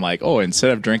build where I'm like, oh,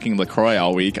 instead of drinking LaCroix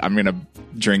all week, I'm going to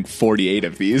drink 48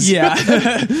 of these. Yeah.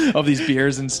 Of these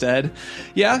beers instead.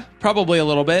 Yeah, probably a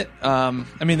little bit. I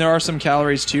mean, there are some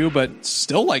calories too, but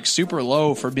still like super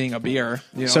low for being a beer.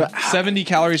 You know, so 70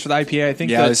 calories for the IPA. I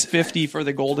think that's 50 for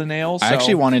the Golden Ale. So. I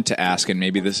actually wanted to ask, and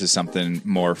maybe this is something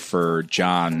more for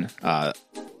John,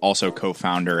 also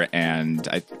co-founder, and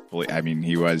I mean,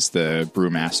 he was the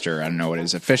brewmaster. I don't know what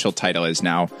his official title is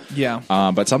now. Yeah.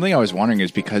 But something I was wondering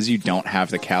is because you don't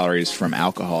have the calories from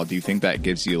alcohol, do you think that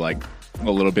gives you like a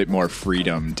little bit more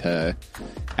freedom to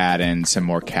add in some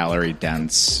more calorie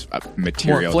dense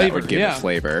material that would give it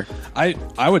flavor?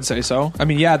 I would say so. I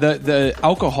mean, yeah, the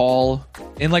alcohol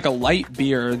in like a light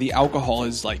beer, the alcohol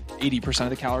is like 80%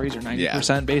 of the calories or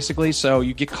 90% basically. So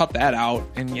you cut that out,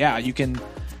 and yeah, you can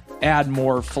add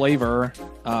more flavor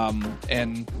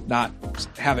and not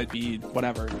have it be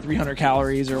whatever 300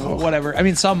 calories or whatever. I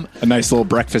mean, a nice little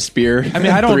breakfast beer. I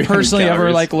mean, I don't personally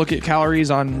ever like look at calories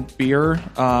on beer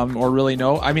or really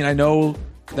know. I mean, I know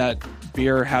that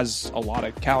beer has a lot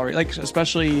of calories, like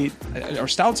especially are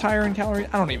stouts higher in calories?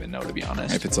 I don't even know, to be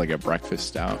honest. If it's like a breakfast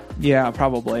stout. Yeah,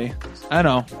 probably. I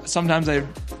don't know. Sometimes I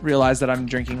realize that I'm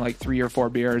drinking like 3 or 4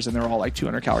 beers and they're all like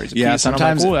 200 calories a piece. Yeah,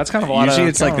 sometimes like, that's kind of a lot. Usually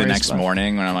it's like the next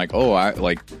morning when I'm like, oh,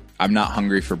 I'm not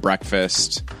hungry for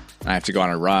breakfast. I have to go on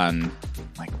a run.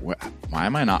 Like, why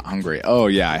am I not hungry? Oh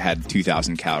yeah, I had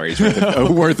 2,000 calories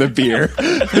worth of beer.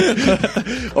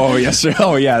 Oh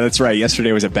yeah, that's right.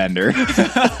 Yesterday was a bender.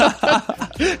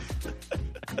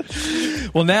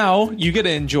 Well, now you get to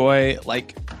enjoy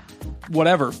like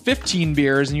whatever 15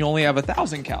 beers, and you only have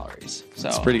 1,000 calories. So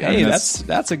that's pretty good. Hey,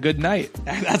 that's a good night.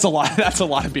 That's a lot. That's a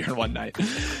lot of beer in one night.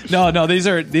 No, these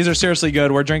are seriously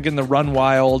good. We're drinking the Run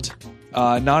Wild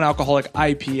non-alcoholic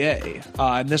IPA,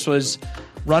 and this was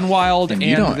Run Wild, and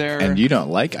you don't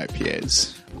like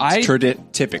IPAs.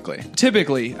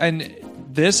 Typically, and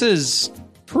this is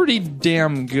pretty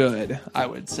damn good, I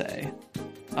would say.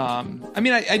 I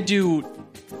mean,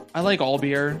 I like all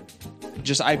beer.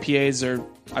 Just IPAs are,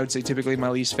 I would say, typically my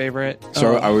least favorite.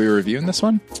 So are we reviewing this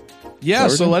one? Yeah,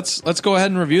 so let's go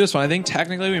ahead and review this one. I think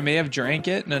technically we may have drank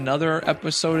it in another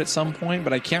episode at some point,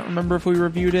 but I can't remember if we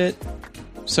reviewed it.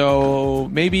 So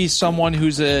maybe someone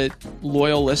who's a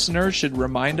loyal listener should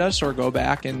remind us or go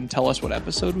back and tell us what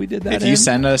episode we did that in. If you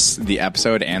send us the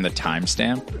episode and the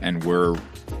timestamp,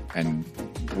 and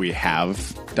we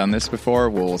have done this before,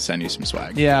 we'll send you some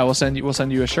swag. Yeah, we'll send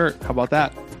you a shirt. How about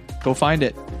that? Go find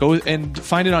it. Go and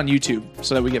find it on YouTube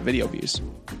so that we get video views.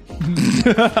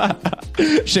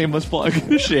 Shameless plug.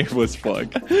 Shameless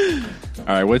plug. All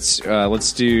right,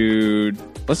 let's do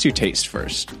taste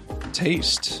first.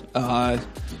 Taste.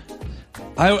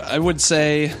 I would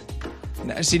say.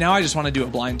 See, now I just want to do a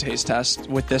blind taste test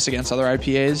with this against other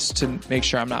IPAs to make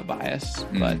sure I'm not biased.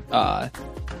 But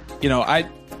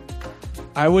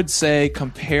I would say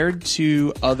compared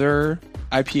to other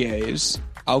IPAs,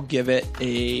 I'll give it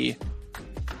an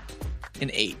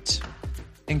 8.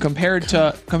 And compared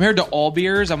to all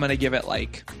beers, I'm going to give it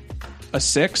like a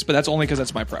 6, but that's only because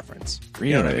that's my preference.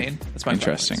 You know what I mean? That's my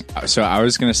interesting. Preference. So I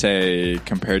was going to say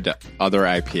compared to other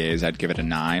IPAs, I'd give it a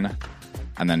 9.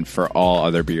 And then for all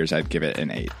other beers, I'd give it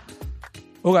an 8.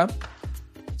 Okay.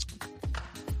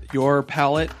 Your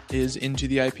palate is into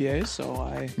the IPAs, so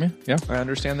I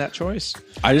understand that choice.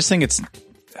 I just think it's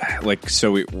like,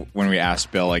 so when we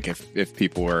asked Bill, like if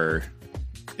people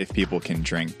can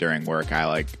drink during work, I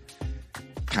like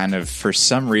kind of, for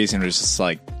some reason, it was just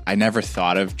like, I never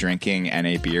thought of drinking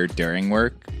NA beer during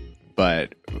work,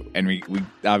 and we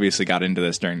obviously got into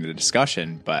this during the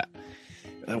discussion, but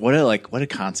what a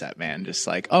concept, man. Just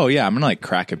like, oh yeah, I'm gonna like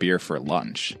crack a beer for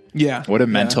lunch. Yeah. What a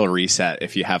mental reset.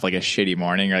 If you have like a shitty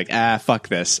morning, you're like, fuck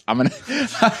this. I'm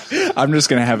just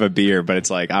gonna have a beer, but it's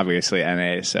like obviously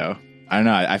NA. So I don't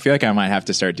know. I feel like I might have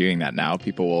to start doing that now.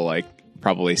 People will like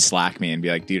probably Slack me and be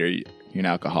like, dude, are you an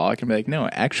alcoholic? And be like, no,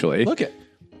 actually. Look at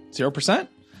 0%.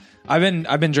 I've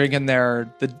been drinking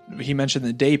he mentioned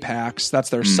the day packs. That's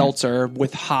their seltzer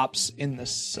with hops in the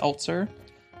seltzer.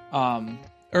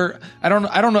 Or I don't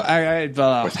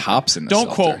know. With hops in the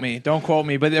seltzer. Don't quote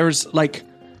me. But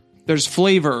there's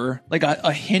flavor, like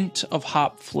a hint of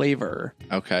hop flavor.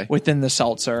 Okay. Within the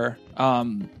seltzer.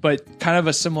 But kind of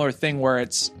a similar thing where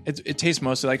it tastes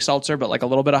mostly like seltzer, but like a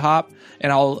little bit of hop.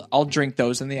 And I'll drink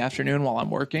those in the afternoon while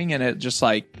I'm working, and it just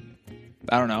like,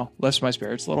 I don't know, lifts my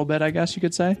spirits a little bit, I guess you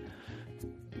could say.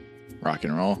 Rock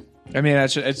and roll. I mean,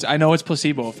 it's I know it's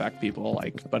placebo effect, people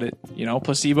like, but it, you know,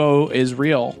 placebo is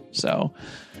real. So,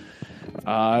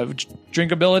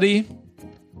 drinkability.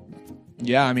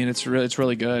 Yeah, I mean, it's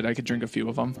really good. I could drink a few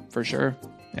of them for sure.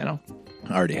 You know,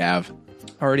 Already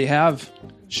have.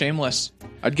 Shameless.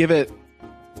 I'd give it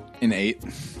an 8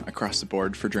 across the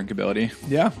board for drinkability.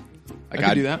 Yeah, Like I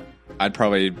could do that. I'd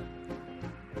probably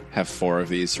have 4 of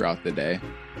these throughout the day.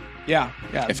 Yeah.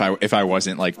 If I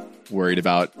wasn't like worried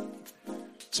about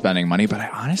spending money, but I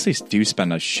honestly do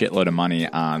spend a shitload of money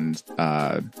on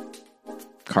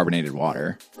carbonated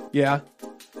water. Yeah.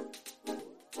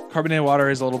 Carbonated water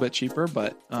is a little bit cheaper,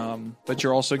 but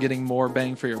you're also getting more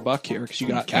bang for your buck here because you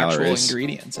got Calories. actual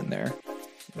ingredients in there.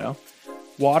 You know,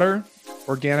 water,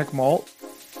 organic malt,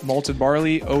 malted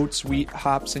barley, oats, wheat,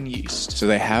 hops, and yeast. So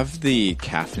they have the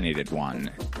caffeinated one.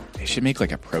 They should make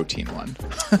like a protein one.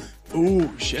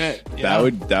 Ooh, shit! Yeah.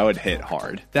 That would hit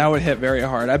hard. That would hit very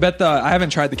hard. I bet I haven't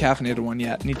tried the caffeinated one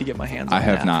yet. Need to get my hands on I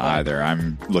have that, not either.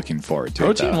 I'm looking forward to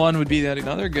protein it. one would be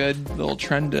another good little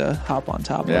trend to hop on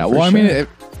top of. Yeah, well, I mean, it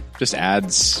just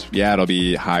adds, it'll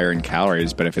be higher in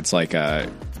calories, but if it's like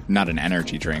not an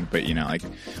energy drink, but you know, like,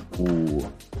 ooh,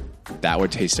 that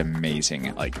would taste amazing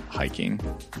at like hiking.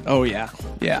 Oh, yeah.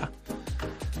 Yeah.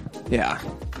 Yeah.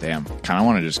 Damn. Kind of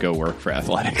want to just go work for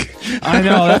Athletic. I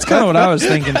know. That's kind of what I was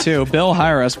thinking too. Bill,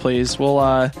 hire us, please. We'll,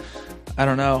 I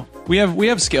don't know. We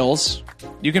have skills.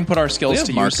 You can put our skills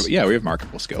to use. Yeah, we have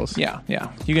marketable skills. Yeah.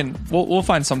 You can. We'll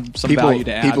find some value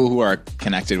to add. People who are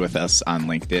connected with us on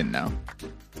LinkedIn know.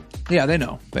 Yeah, they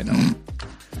know.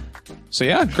 So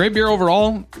yeah, great beer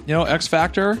overall. You know, X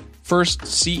Factor, first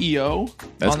CEO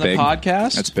That's on the big.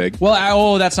 podcast. That's big.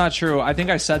 Well, that's not true. I think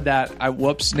I said that.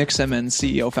 Whoops, Nick Simmons,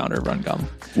 CEO, founder of Run Gum.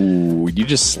 Ooh, you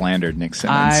just slandered Nick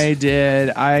Simmons. I did.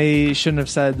 I shouldn't have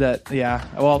said that. Yeah.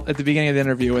 Well, at the beginning of the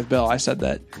interview with Bill, I said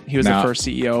that he was the first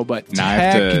CEO, but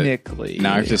technically.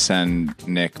 Now I have to send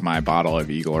Nick my bottle of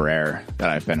Eagle Rare that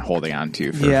I've been holding on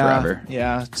to for forever.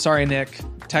 Yeah. Sorry, Nick.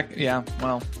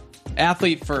 Well,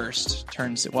 athlete first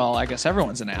turns. Well, I guess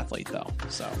everyone's an athlete though.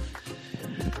 So.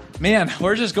 Man,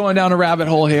 we're just going down a rabbit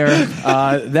hole here.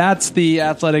 That's the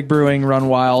Athletic Brewing Run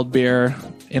Wild beer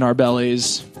in our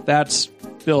bellies. That's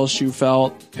Bill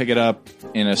Shufelt. Pick it up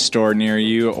in a store near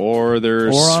you or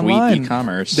their sweet online.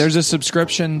 e-commerce. There's a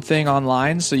subscription thing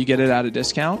online, so you get it at a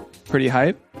discount. Pretty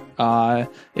hype.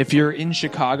 If you're in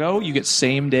Chicago, you get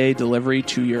same-day delivery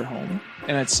to your home.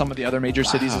 And it's some of the other major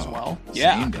cities as well.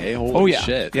 Yeah. Same day? Holy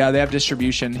shit. Yeah, they have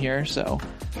distribution here, so.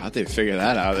 How'd they figure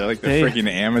that out? They're like the freaking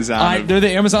Amazon. They're the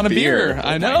Amazon of beer. Oh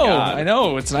I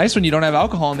know. It's nice when you don't have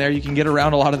alcohol in there. You can get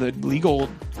around a lot of the legal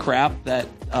crap that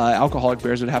alcoholic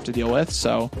beers would have to deal with.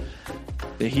 So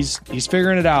he's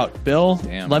figuring it out. Bill,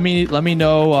 Damn. let me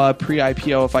know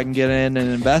pre-IPO if I can get in and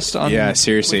invest on. Yeah,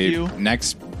 seriously.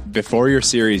 Before your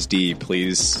Series D,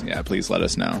 please let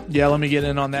us know. Yeah, let me get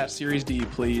in on that Series D,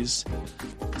 please.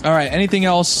 All right. Anything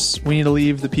else we need to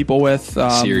leave the people with?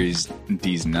 Series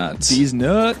D's nuts. D's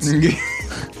nuts.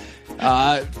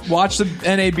 Watch the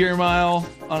NA Beer Mile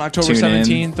on October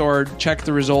 17th or check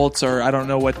the results, or I don't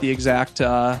know what the exact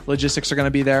logistics are going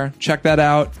to be there. Check that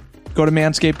out. Go to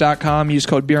manscaped.com, use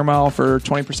code BeerMile for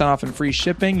 20% off and free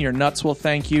shipping. Your nuts will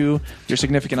thank you. Your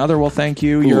significant other will thank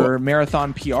you. Your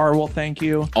marathon PR will thank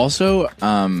you. Also,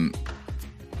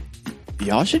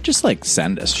 y'all should just like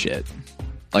send us shit.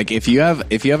 Like if you have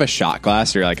a shot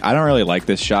glass, you're like, I don't really like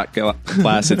this shot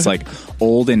glass. It's like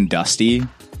old and dusty,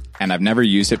 and I've never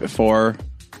used it before.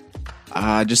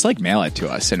 Just like mail it to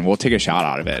us and we'll take a shot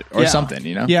out of it or something,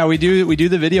 you know? Yeah, we do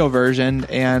the video version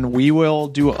and we will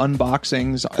do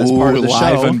unboxings as part of the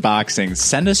live show. Unboxings.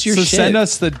 Send us your shit. Send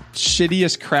us the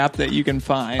shittiest crap that you can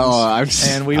find. Oh, I'm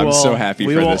so happy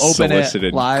for this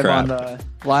solicited live crap.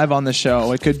 Live on the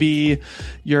show. It could be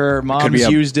your mom's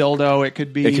used dildo. It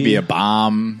could be a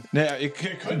bomb. Yeah, it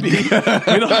could be.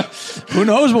 Who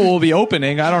knows what we'll be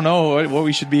opening? I don't know what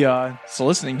we should be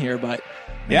soliciting here, but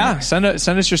yeah, send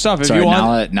us your stuff if you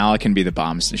want. Nala can be the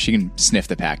bombs. She can sniff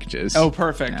the packages. Oh,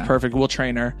 perfect, perfect. We'll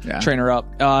train her up.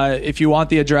 If you want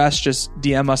the address, just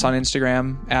DM us on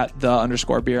Instagram at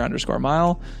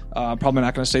 @the_beer_mile. Probably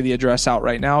not going to say the address out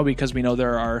right now because we know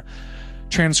there are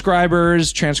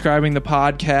transcribers transcribing the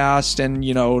podcast and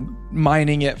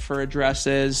mining it for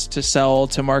addresses to sell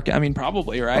to market. I mean,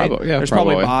 probably right. There's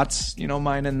probably bots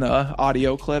mining the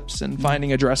audio clips and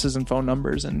finding addresses and phone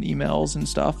numbers and emails and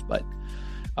stuff, but.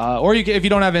 Or if you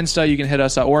don't have Insta, you can hit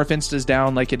us up. Or if Insta's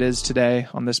down like it is today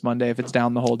on this Monday, if it's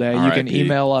down the whole day, you can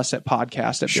email us at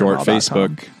podcast@beermile.com. Short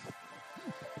Facebook.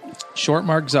 Short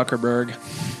Mark Zuckerberg.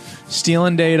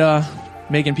 Stealing data,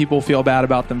 making people feel bad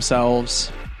about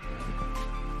themselves.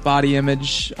 body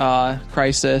image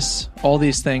crisis, all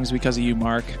these things because of you,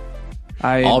 Mark.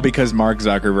 All because Mark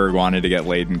Zuckerberg wanted to get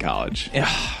laid in college. Yeah,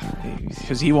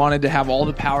 because he wanted to have all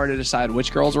the power to decide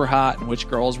which girls were hot and which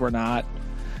girls were not.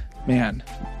 Man.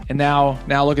 And now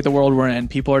look at the world we're in.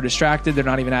 People are distracted. They're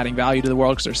not even adding value to the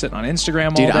world because they're sitting on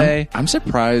Instagram all day. I'm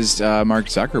surprised Mark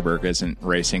Zuckerberg isn't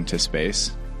racing to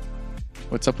space.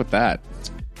 What's up with that?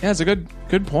 Yeah, it's a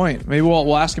good point. Maybe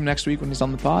we'll ask him next week when he's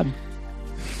on the pod.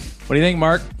 What do you think,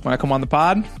 Mark? Want to come on the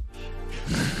pod?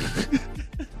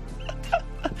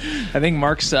 I think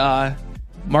Mark's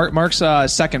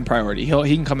second priority.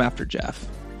 He can come after Jeff.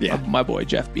 Yeah, my boy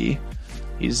Jeff B.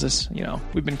 He's just,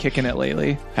 we've been kicking it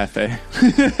lately. Hefe.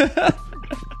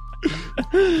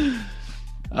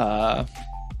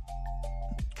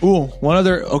 One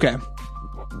other. Okay.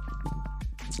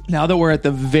 Now that we're at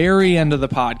the very end of the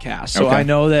podcast, so I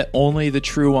know that only the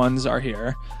true ones are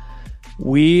here.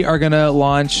 We are going to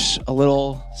launch a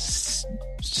little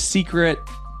secret.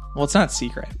 Well, it's not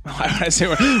secret. Why would I say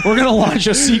we're going to launch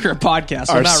a secret podcast?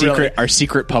 Our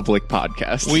secret public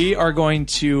podcast. We are going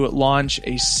to launch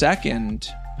a second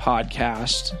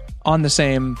podcast on the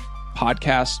same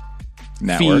podcast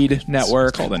feed network.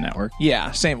 It's called a network.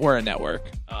 Yeah, same. We're a network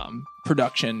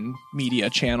production media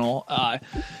channel.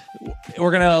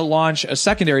 We're going to launch a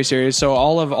secondary series. So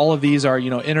all of these are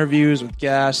interviews with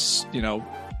guests.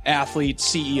 Athletes,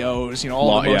 CEOs,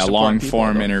 all the most long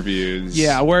form interviews.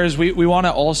 Yeah, whereas we want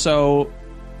to also,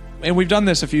 and we've done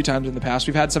this a few times in the past.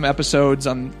 We've had some episodes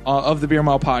of the Beer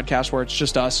Mile podcast where it's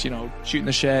just us, shooting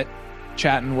the shit,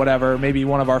 chatting, whatever. Maybe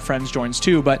one of our friends joins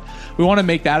too, but we want to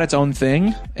make that its own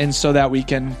thing, and so that we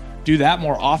can do that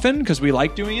more often because we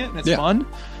like doing it and it's fun.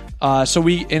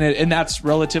 And that's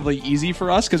relatively easy for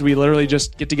us because we literally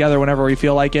just get together whenever we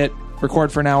feel like it,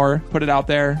 record for an hour, put it out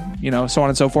there, so on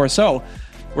and so forth. So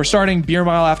we're starting Beer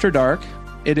Mile After Dark.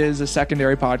 It is a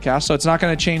secondary podcast, so it's not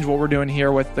going to change what we're doing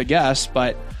here with the guests,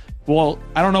 but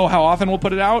I don't know how often we'll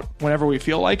put it out, whenever we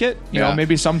feel like it. You know,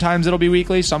 maybe sometimes it'll be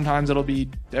weekly, sometimes it'll be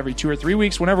every 2 or 3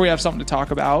 weeks, whenever we have something to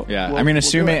talk about. Yeah,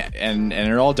 assume it, and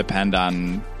it'll all depend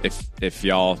on if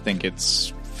y'all think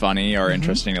it's funny or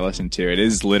interesting to listen to. It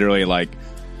is literally like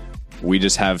we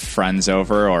just have friends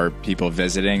over or people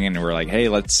visiting, and we're like, hey,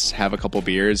 let's have a couple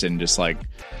beers and just like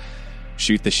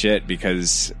shoot the shit,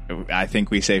 because I think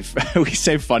we say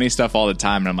funny stuff all the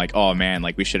time, and I'm like, oh man,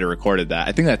 like we should have recorded that.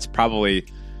 I think that's probably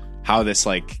how this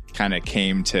like kind of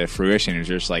came to fruition. It was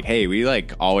just like, hey, we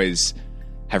like always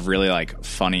have really like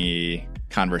funny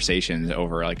conversations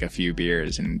over like a few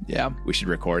beers, and we should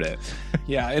record it.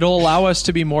 Yeah, it'll allow us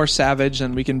to be more savage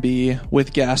than we can be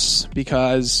with guests,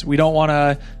 because we don't want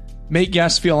to make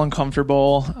guests feel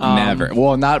uncomfortable. Never.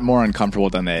 Well, not more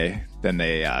uncomfortable than they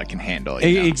can handle.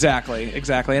 Exactly.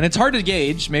 And it's hard to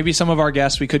gauge. Maybe some of our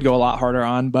guests we could go a lot harder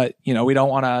on, but we don't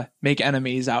want to make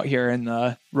enemies out here in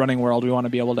the running world. We want to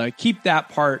be able to keep that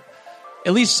part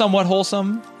at least somewhat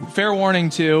wholesome. Fair warning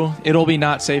too, it'll be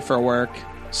not safe for work.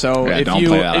 So if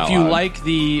you like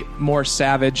the more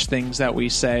savage things that we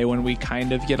say when we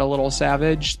kind of get a little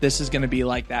savage, this is going to be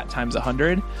like that times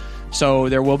 100. So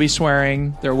there will be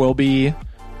swearing, there will be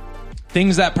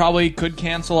things that probably could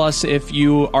cancel us if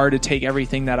you are to take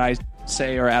everything that I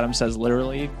say or Adam says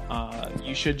literally.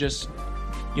 You should just,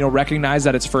 recognize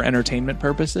that it's for entertainment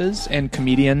purposes, and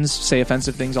comedians say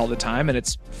offensive things all the time, and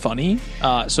it's funny.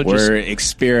 We're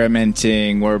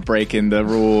experimenting. We're breaking the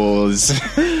rules.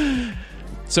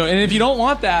 So, and if you don't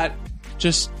want that,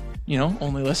 just,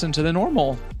 only listen to the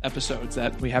normal episodes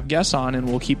that we have guests on, and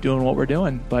we'll keep doing what we're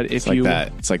doing. But if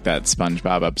it's like that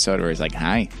SpongeBob episode where he's like,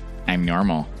 "Hi, I'm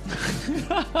normal.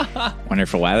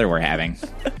 Wonderful weather we're having."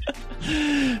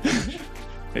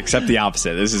 Except the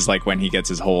opposite. This is like when he gets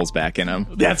his holes back in him.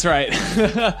 That's right.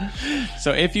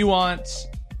 So if you want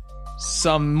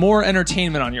some more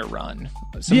entertainment on your run,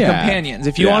 some companions,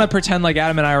 if you want to pretend like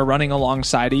Adam and I are running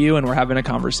alongside of you and we're having a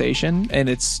conversation and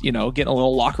it's, getting a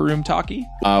little locker room talky.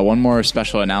 One more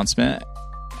special announcement.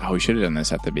 Oh, we should have done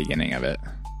this at the beginning of it.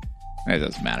 It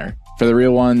doesn't matter. For the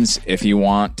real ones, if you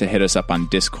want to hit us up on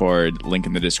Discord, link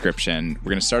in the description.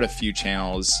 We're going to start a few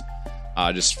channels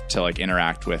just to like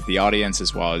interact with the audience,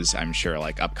 as well as I'm sure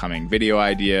like upcoming video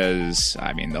ideas.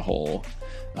 I mean, the whole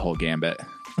gambit.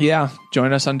 Yeah,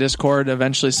 join us on Discord.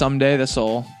 Eventually, someday,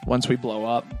 once we blow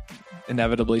up,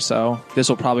 inevitably so, this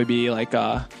will probably be like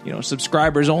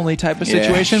subscribers only type of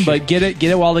situation. But get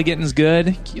it while the getting's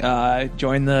good.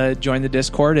 Join the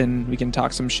Discord, and we can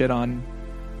talk some shit on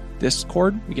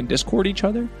Discord. We can Discord each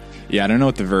other. Yeah, I don't know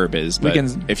what the verb is, but we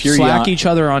can if you're Slack young, each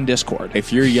other on Discord.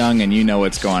 If you're young and you know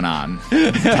what's going on,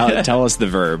 tell us the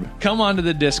verb. Come onto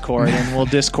the Discord and we'll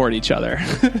Discord each other.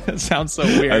 It sounds so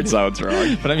weird. That sounds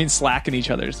wrong. But I mean, slacking each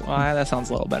other's. Well, that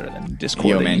sounds a little better than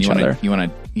Discording man, each other. You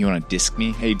want to disc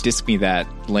me? Hey, disc me that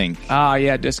link. Ah,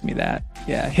 yeah, disc me that.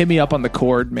 Yeah, hit me up on the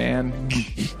cord, man.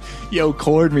 Yo,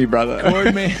 cord me, brother.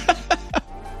 Cord me.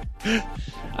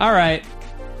 All right.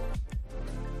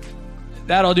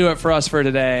 That'll do it for us for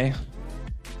today.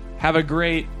 Have a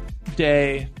great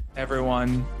day,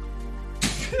 everyone.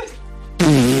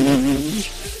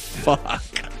 Fuck.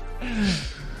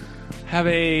 Have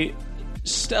a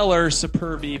stellar,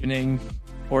 superb evening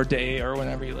or day or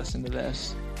whenever you listen to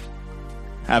this.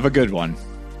 Have a good one.